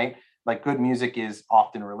time, right? Like good music is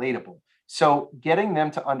often relatable. So getting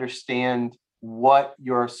them to understand what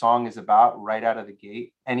your song is about right out of the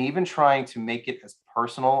gate, and even trying to make it as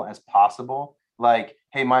personal as possible. Like,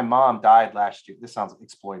 hey, my mom died last year. This sounds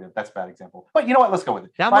exploitive. That's a bad example. But you know what? Let's go with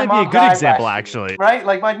it. That might be a good example, actually. Right?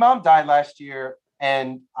 Like my mom died last year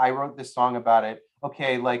and I wrote this song about it.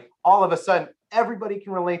 Okay, like all of a sudden, everybody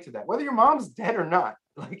can relate to that, whether your mom's dead or not.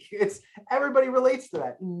 Like everybody relates to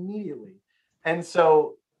that immediately. And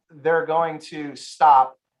so they're going to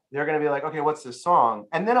stop. They're going to be like, okay, what's this song?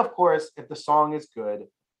 And then, of course, if the song is good,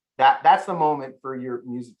 that's the moment for your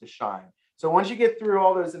music to shine. So once you get through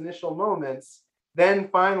all those initial moments, then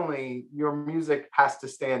finally your music has to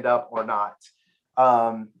stand up or not.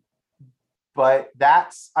 But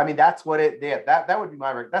that's what that would be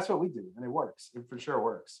that's what we do. And it works. It for sure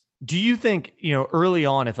works. Do you think, early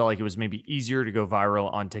on, it felt like it was maybe easier to go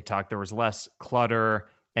viral on TikTok? There was less clutter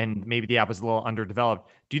and maybe the app was a little underdeveloped.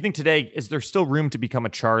 Do you think today, is there still room to become a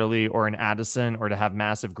Charlie or an Addison or to have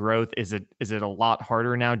massive growth? Is it a lot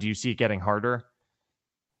harder now? Do you see it getting harder?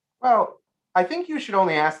 Well, I think you should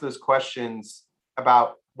only ask those questions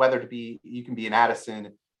about whether you can be an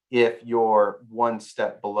Addison if you're one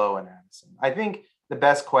step below an Addison. I think the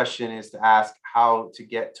best question is to ask how to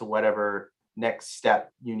get to whatever next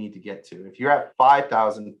step you need to get to. If you're at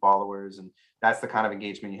 5,000 followers and that's the kind of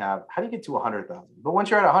engagement you have, how do you get to 100,000? But once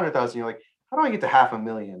you're at 100,000, you're like, how do I get to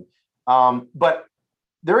 500,000? But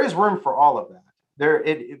there is room for all of that.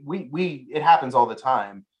 It happens all the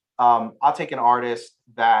time. I'll take an artist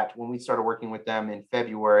that when we started working with them in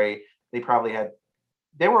February, they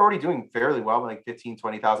were already doing fairly well, like 15,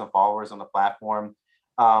 20,000 followers on the platform.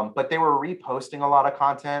 But they were reposting a lot of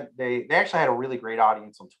content. They actually had a really great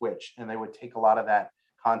audience on Twitch, and they would take a lot of that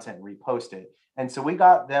content and repost it. And so we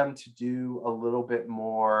got them to do a little bit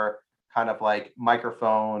more kind of like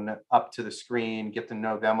microphone up to the screen, get to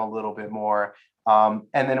know them a little bit more. And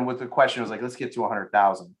then with the question was like, let's get to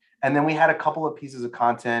 100,000. And then we had a couple of pieces of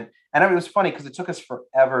content. And it was funny because it took us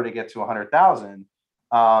forever to get to 100,000.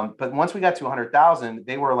 But once we got to 100,000,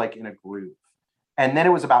 they were like in a groove. And then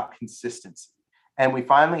it was about consistency. And we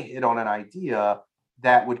finally hit on an idea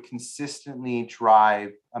that would consistently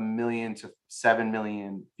drive 1 million to 7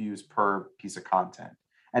 million views per piece of content.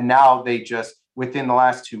 And now they just, within the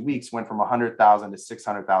last 2 weeks, went from 100,000 to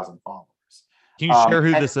 600,000 followers. Can you share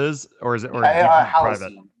who this is? Or is it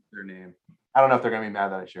private? Their name. I don't know if they're going to be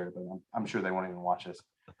mad that I shared it, but I'm sure they won't even watch this.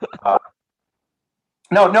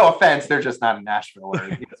 No offense. They're just not in Nashville.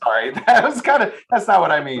 Or sorry. That's not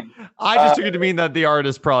what I mean. I just took it to mean that the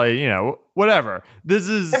artist probably, whatever.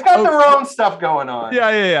 They've got their own stuff going on.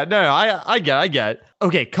 Yeah. No, I get.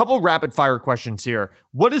 Okay. Couple rapid fire questions here.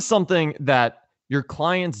 What is something that your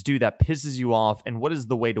clients do that pisses you off, and what is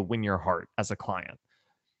the way to win your heart as a client?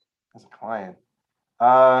 As a client,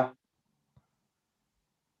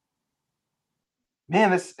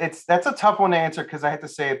 man, that's a tough one to answer because I have to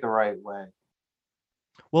say it the right way.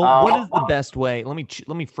 Well, what is the best way? Let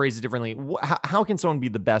me phrase it differently. How can someone be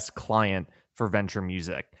the best client for Venture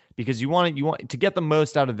Music? Because you want to get the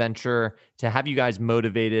most out of Venture, to have you guys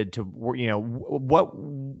motivated to,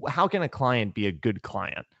 how can a client be a good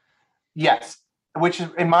client? Yes, which is,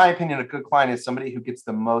 in my opinion, a good client is somebody who gets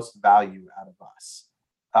the most value out of us.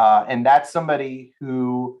 And that's somebody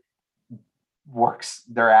who works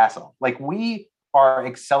their ass off. Like, we are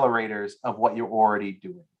accelerators of what you're already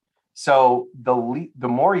doing. So the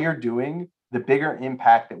more you're doing, the bigger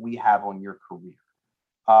impact that we have on your career.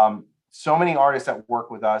 So many artists that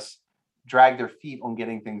work with us drag their feet on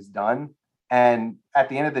getting things done. And at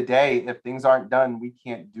the end of the day, if things aren't done, we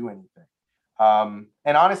can't do anything.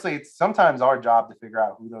 And honestly, it's sometimes our job to figure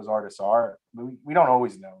out who those artists are. But we don't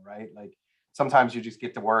always know, right? Like, sometimes you just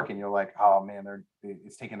get to work and you're like, oh man,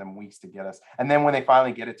 it's taking them weeks to get us. And then when they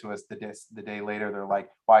finally get it to us the day later, they're like,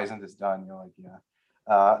 why isn't this done? You're like, yeah.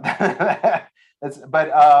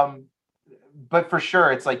 But for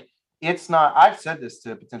sure, it's like, it's not, I've said this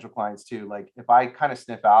to potential clients too. Like, if I kind of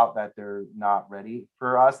sniff out that they're not ready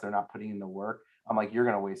for us, they're not putting in the work, I'm like, you're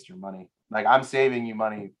going to waste your money. Like, I'm saving you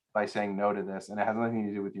money by saying no to this. And it has nothing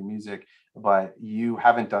to do with your music, but you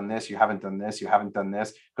haven't done this. You haven't done this. You haven't done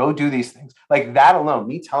this. Go do these things. Like, that alone,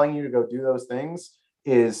 me telling you to go do those things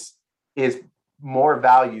is more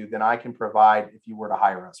value than I can provide if you were to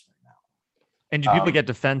hire us right now. And do people get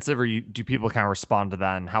defensive, or do people kind of respond to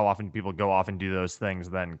that? And how often do people go off and do those things,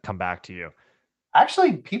 then come back to you?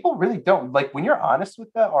 Actually, people really don't. Like, when you're honest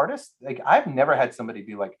with the artist, like, I've never had somebody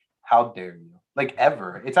be like, how dare you? Like,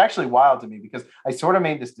 ever. It's actually wild to me, because I sort of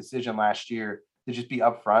made this decision last year to just be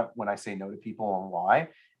upfront when I say no to people on why.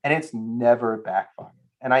 And it's never backfired.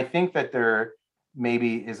 And I think that there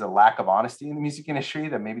maybe is a lack of honesty in the music industry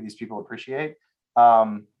that maybe these people appreciate.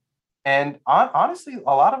 Honestly,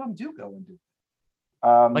 a lot of them do go and do it.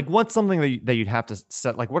 Like, what's something that you'd have to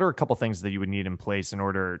set? Like, what are a couple things that you would need in place in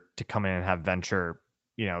order to come in and have Venture,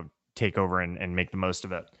 take over and make the most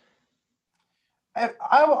of it?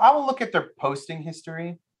 I will look at their posting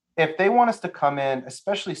history. If they want us to come in,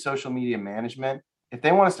 especially social media management, if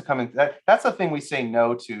they want us to come in, that's the thing we say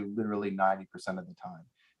no to literally 90% of the time.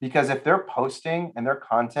 Because if they're posting and their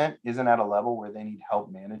content isn't at a level where they need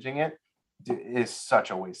help managing it, is such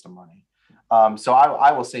a waste of money. So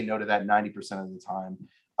I will say no to that 90% of the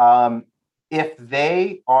time. If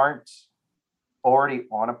they aren't already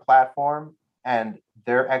on a platform and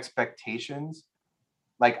their expectations,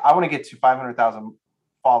 like, I want to get to 500,000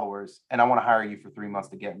 followers and I want to hire you for 3 months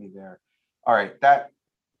to get me there. All right,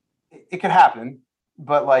 it could happen,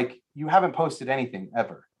 but like, you haven't posted anything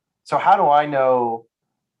ever. So how do I know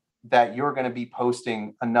that you're going to be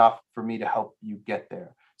posting enough for me to help you get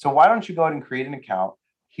there? So why don't you go ahead and create an account?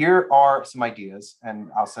 Here are some ideas,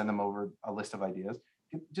 and I'll send them over a list of ideas.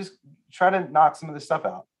 Just try to knock some of this stuff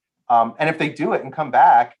out. And if they do it and come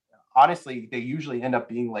back, honestly, they usually end up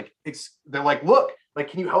being like, they're like, look, like,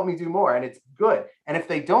 can you help me do more? And it's good. And if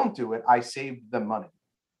they don't do it, I save them money,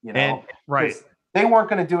 And, right. They weren't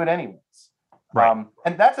going to do it anyways. Right.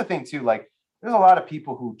 And that's the thing too. Like, there's a lot of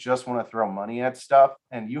people who just want to throw money at stuff,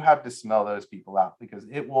 and you have to smell those people out, because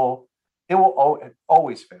it will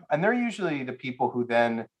always fail. And they're usually the people who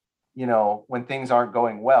then, when things aren't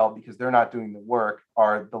going well because they're not doing the work,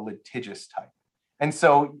 are the litigious type. And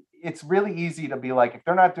so it's really easy to be like, if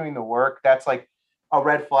they're not doing the work, that's like a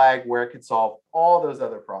red flag where it could solve all those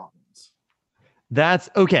other problems. That's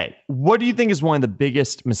okay. What do you think is one of the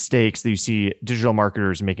biggest mistakes that you see digital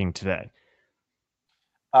marketers making today?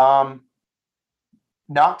 Not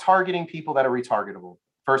targeting people that are retargetable,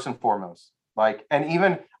 first and foremost. Like, and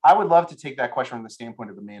even I would love to take that question from the standpoint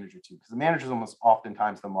of the manager too, because the manager is almost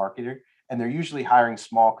oftentimes the marketer, and they're usually hiring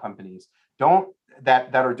small companies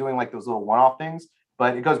that are doing like those little one-off things.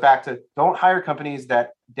 But it goes back to, don't hire companies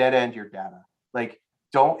that dead end your data. Like,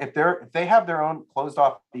 if they have their own closed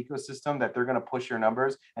off ecosystem that they're going to push your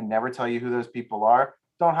numbers and never tell you who those people are,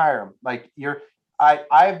 don't hire them. Like,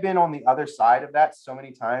 I've been on the other side of that so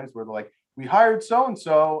many times where they're like, we hired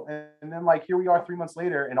so-and-so, and then like, here we are 3 months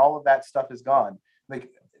later and all of that stuff is gone. Like,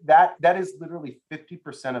 that is literally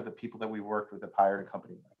 50% of the people that we worked with have hired a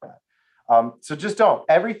company like that. So just don't.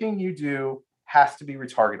 Everything you do has to be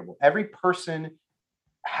retargetable. Every person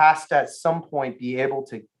has to at some point be able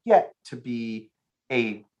to get to be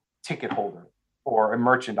a ticket holder or a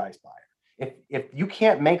merchandise buyer. If you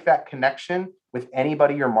can't make that connection with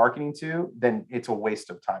anybody you're marketing to, then it's a waste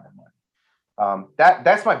of time and money.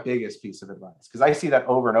 That's my biggest piece of advice, because I see that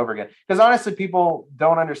over and over again. Because honestly, people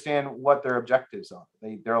don't understand what their objectives are.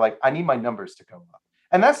 They're like, I need my numbers to go up,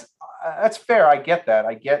 and that's fair. I get that.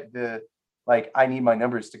 I get the, like, I need my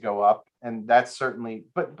numbers to go up, and that's certainly.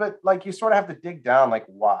 But like, you sort of have to dig down, like,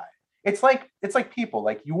 why? It's like people,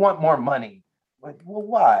 like, you want more money. Like, well,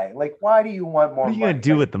 why? Like, why do you want more What are you money? gonna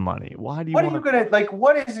do with the money? Why do you What want? are you gonna, like?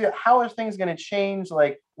 What is it? How are things gonna change?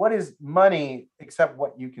 Like, what is money except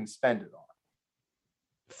what you can spend it on?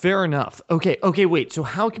 Fair enough. Okay, wait. So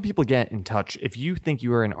how can people get in touch if you think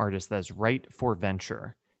you are an artist that's right for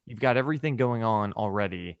venture? You've got everything going on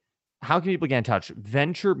already. How can people get in touch?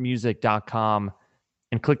 Venturemusic.com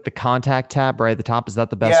and click the contact tab right at the top. Is that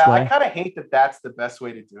the best way? I kind of hate that that's the best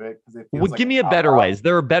way to do it, because it feels Well, like give me a better way. Is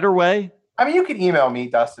there a better way? I mean, you can email me,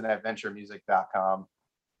 Dustin at venturemusic.com.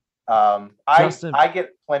 Justin, I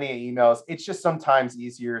get plenty of emails. It's just sometimes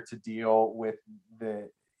easier to deal with the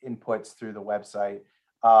inputs through the website.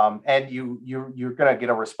 And you're gonna get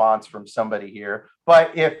a response from somebody here.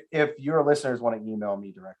 But if your listeners want to email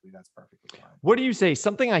me directly, that's perfectly fine. what do you say?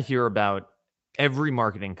 Something I hear about every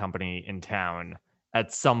marketing company in town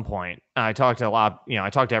at some point. I talk to a lot, I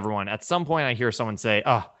talk to everyone. At some point, I hear someone say,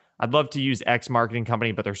 "Oh, I'd love to use X marketing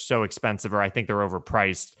company, but they're so expensive, or I think they're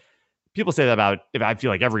overpriced." People say that about, if I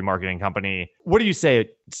feel like every marketing company. What do you say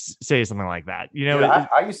something like that? Dude,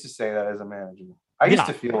 I used to say that as a manager. I used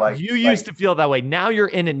to feel like you used to feel that way. Now you're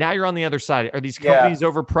in it. Now you're on the other side. Are these companies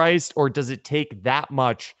overpriced, or does it take that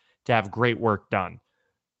much to have great work done?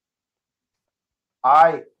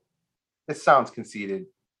 This sounds conceited.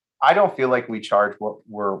 I don't feel like we charge what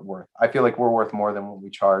we're worth. I feel like we're worth more than what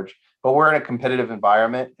we charge, but we're in a competitive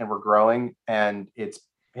environment and we're growing, and it's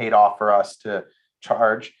paid off for us to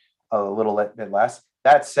charge a little bit less.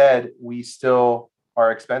 That said, we still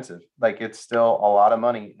are expensive. Like, it's still a lot of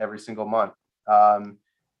money every single month.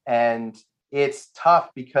 And it's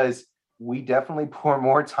tough because we definitely pour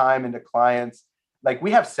more time into clients. Like,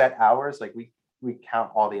 we have set hours, like we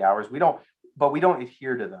count all the hours. We don't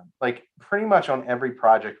adhere to them. Like, pretty much on every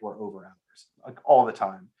project, we're over hours, like, all the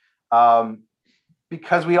time.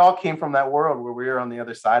 Because we all came from that world where we were on the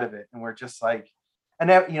other side of it, and we're just like, and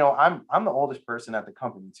I'm the oldest person at the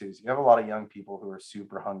company too. So you have a lot of young people who are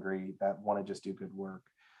super hungry that want to just do good work.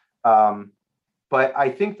 But I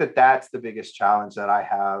think that that's the biggest challenge that I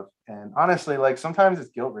have. And honestly, like, sometimes it's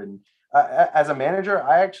guilt ridden. As a manager,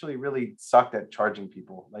 I actually really sucked at charging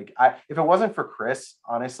people. Like, if it wasn't for Chris,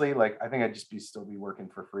 honestly, like, I think I'd just still be working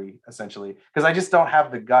for free, essentially, because I just don't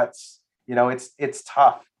have the guts. It's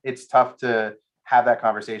tough. It's tough to have that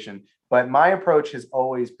conversation. But my approach has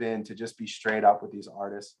always been to just be straight up with these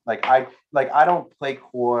artists. I don't play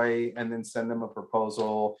coy and then send them a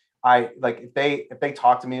proposal. If they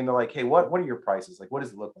talk to me and they're like, "Hey, what are your prices? Like, what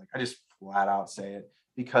does it look like?" I just flat out say it,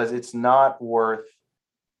 because it's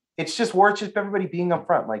just worth everybody being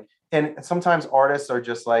upfront. Like, and sometimes artists are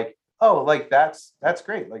just like, "Oh, like, that's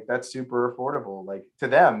great. Like, that's super affordable." Like, to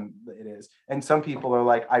them it is. And some people are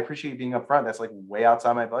like, "I appreciate you being upfront. That's, like, way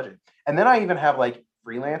outside my budget." And then I even have, like,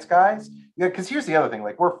 freelance guys. Yeah, because here's the other thing.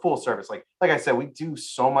 Like, we're full service. Like I said, we do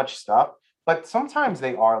so much stuff. But sometimes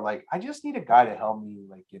they are like, "I just need a guy to help me,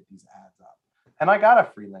 like, get these ads up." And I got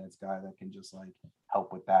a freelance guy that can just, like,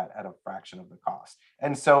 help with that at a fraction of the cost.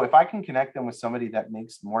 And so if I can connect them with somebody that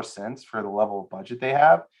makes more sense for the level of budget they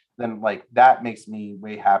have, then, like, that makes me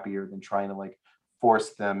way happier than trying to, like,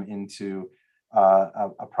 force them into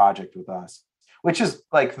a project with us, which is,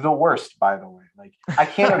 like, the worst, by the way. Like, I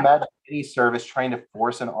can't imagine any service trying to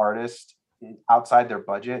force an artist outside their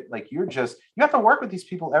budget. Like, you have to work with these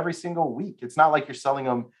people every single week. It's not like you're selling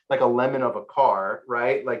them, like, a lemon of a car,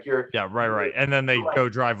 right? Like, right. And then they go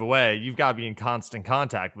drive away. You've got to be in constant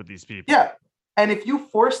contact with these people. Yeah. And if you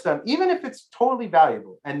force them, even if it's totally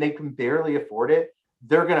valuable and they can barely afford it,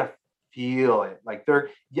 they're going to feel it. Like,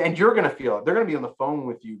 and you're going to feel it. They're going to be on the phone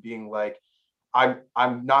with you being like,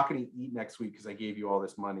 I'm not going to eat next week because I gave you all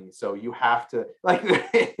this money. So you have to, like,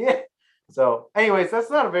 so anyways, that's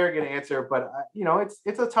not a very good answer, but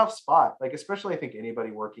it's a tough spot. Like, especially, I think anybody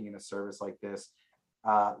working in a service like this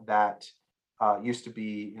that used to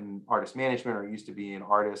be in artist management or used to be an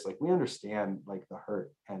artist, like, we understand, like, the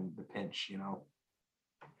hurt and the pinch.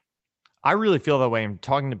 I really feel that way. I'm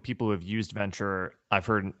talking to people who have used Venture. I've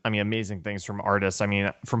heard, amazing things from artists.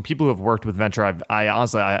 From people who have worked with Venture,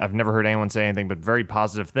 I've never heard anyone say anything but very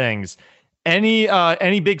positive things.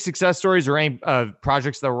 Any big success stories or any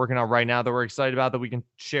projects that we're working on right now that we're excited about that we can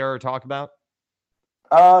share or talk about?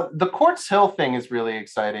 The Quartz Hill thing is really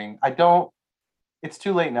exciting. It's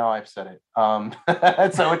too late now. I've said it.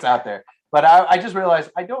 So it's out there. But I just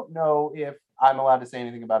realized I don't know if I'm allowed to say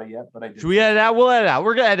anything about it yet, but I did. Should we edit out? We'll edit out.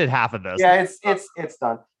 We're gonna edit half of this. Yeah, it's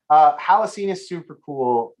done. Halocene is super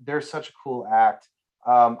cool. They're such a cool act.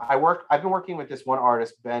 I've been working with this one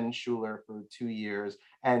artist, Ben Schuler, for 2 years,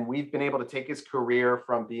 and we've been able to take his career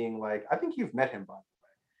from being like, I think you've met him, by the way.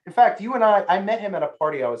 In fact, you and I met him at a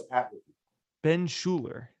party I was at with you. Ben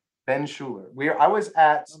Schuler. I was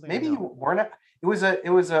at, maybe you weren't at, it was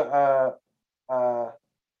a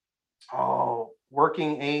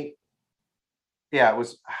working eight. Yeah, it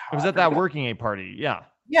was at that working eight party. Yeah.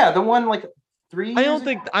 Yeah, the one like 3 years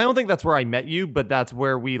ago? I don't think that's where I met you, but that's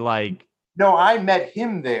where we like. No, I met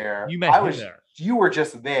him there. You met him there. You were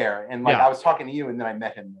just there, and like I was talking to you, and then I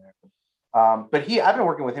met him there. But I've been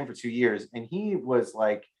working with him for 2 years, and he was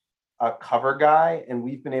like a cover guy, and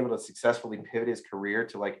we've been able to successfully pivot his career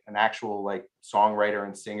to like an actual like songwriter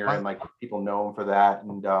and singer, and like people know him for that.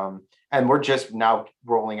 And we're just now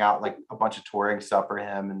rolling out like a bunch of touring stuff for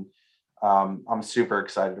him, and I'm super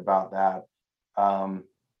excited about that.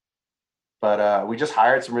 But we just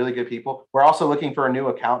hired some really good people. We're also looking for a new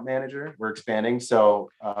account manager. We're expanding. So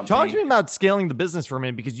talk to me about scaling the business for a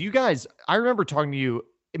minute, because you guys, I remember talking to you,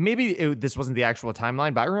 this wasn't the actual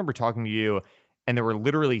timeline, but I remember talking to you and there were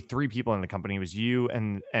literally 3 people in the company. It was you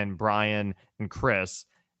and Brian and Chris.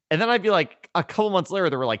 And then I'd be like, a couple months later,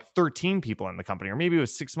 there were like 13 people in the company, or maybe it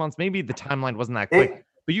was 6 months. Maybe the timeline wasn't that quick,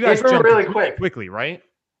 but you guys jumped really quickly, right?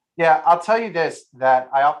 Yeah. I'll tell you this, that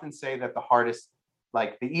I often say that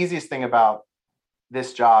the easiest thing about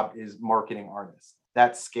this job is marketing artists.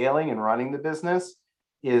 That scaling and running the business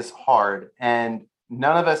is hard, and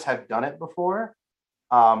none of us have done it before.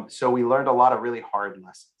 So we learned a lot of really hard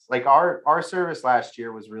lessons. Like our service last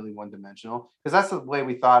year was really one-dimensional, because that's the way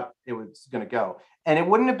we thought it was going to go. And it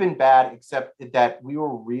wouldn't have been bad, except that we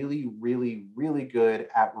were really, really, really good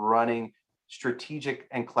at running strategic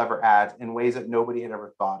and clever ads in ways that nobody had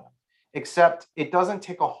ever thought of. Except it doesn't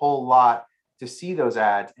take a whole lot to see those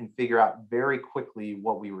ads and figure out very quickly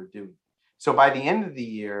what we were doing. So by the end of the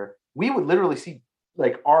year, we would literally see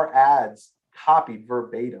like our ads copied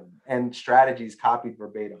verbatim and strategies copied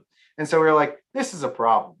verbatim. And so we were like, this is a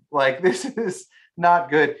problem. Like, this is not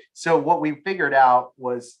good. So what we figured out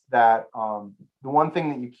was that the one thing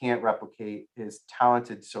that you can't replicate is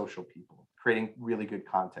talented social people creating really good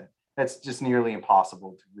content. That's just nearly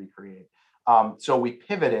impossible to recreate. So we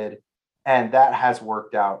pivoted, and that has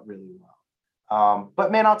worked out really well.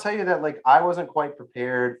 But man, I'll tell you that like I wasn't quite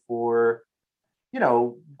prepared for,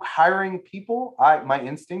 hiring people. My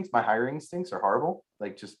hiring instincts are horrible.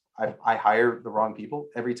 Like I hire the wrong people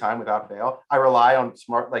every time without fail. I rely on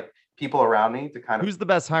smart people around me to kind of. Who's the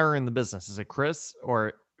best hirer in the business? Is it Chris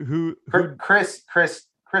or who? Chris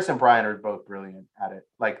and Brian are both brilliant at it.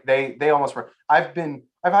 Like they almost were. I think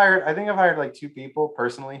I've hired like 2 people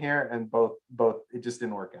personally here, and both it just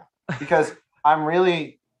didn't work out, because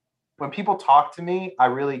when people talk to me, I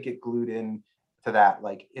really get glued in to that.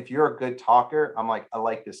 Like, if you're a good talker, I'm like, I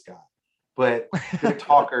like this guy. But good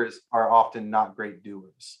talkers are often not great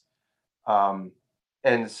doers.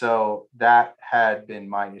 And so that had been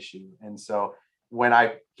my issue. And so when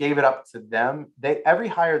I gave it up to them, every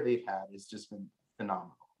hire they've had has just been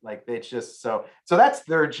phenomenal. Like, it's just so that's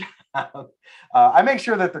their job. I make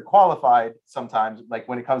sure that they're qualified sometimes, like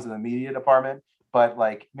when it comes to the media department. But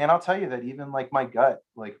like, man, I'll tell you that even like my gut,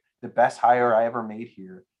 like the best hire I ever made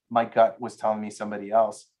here, my gut was telling me somebody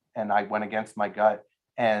else, and I went against my gut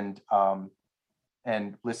and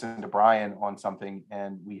listened to Brian on something,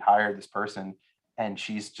 and we hired this person, and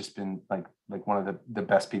she's just been like one of the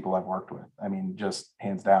best people I've worked with. I mean, just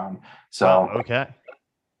hands down. So okay.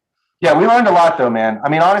 Yeah, we learned a lot though, man. I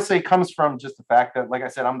mean, honestly, it comes from just the fact that, like I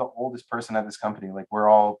said, I'm the oldest person at this company. Like, we're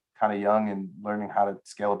all kind of young and learning how to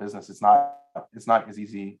scale a business. It's not as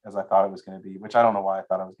easy as I thought it was going to be, which I don't know why I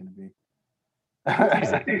thought it was going to be.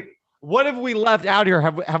 What have we left out here?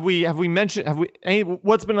 Have we mentioned,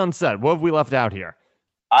 what's been unsaid? What have we left out here?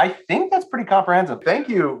 I think that's pretty comprehensive. Thank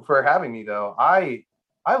you for having me though. I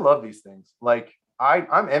love these things. Like,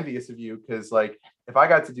 I'm envious of you, because like, if I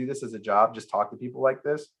got to do this as a job, just talk to people like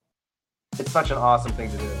this, it's such an awesome thing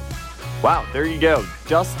to do. Wow, there you go.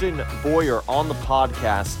 Dustin Boyer on the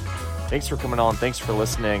podcast. Thanks for coming on. Thanks for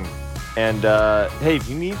listening. And hey, if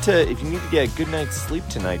you need to get a good night's sleep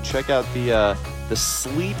tonight, check out the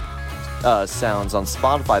sleep sounds on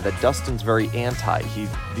Spotify that Dustin's very anti.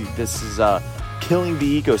 This is killing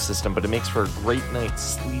the ecosystem, but it makes for a great night's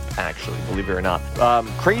sleep, actually, believe it or not.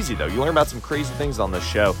 Crazy though. You learn about some crazy things on this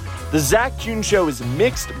show. The Zach Kuhn Show is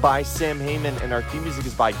mixed by Sam Heyman, and our theme music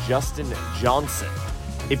is by Justin Johnson.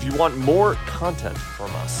 If you want more content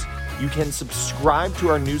from us, you can subscribe to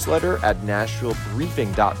our newsletter at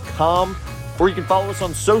NashvilleBriefing.com. or you can follow us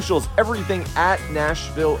on socials, everything at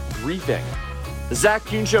Nashville Briefing. The Zach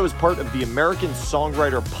Kuhn Show is part of the American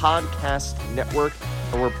Songwriter Podcast Network,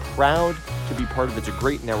 and we're proud to be part of it. It's a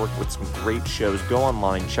great network with some great shows. Go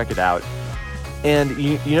online, check it out. And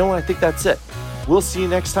you know what? I think that's it. We'll see you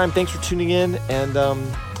next time. Thanks for tuning in, and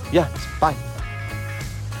bye.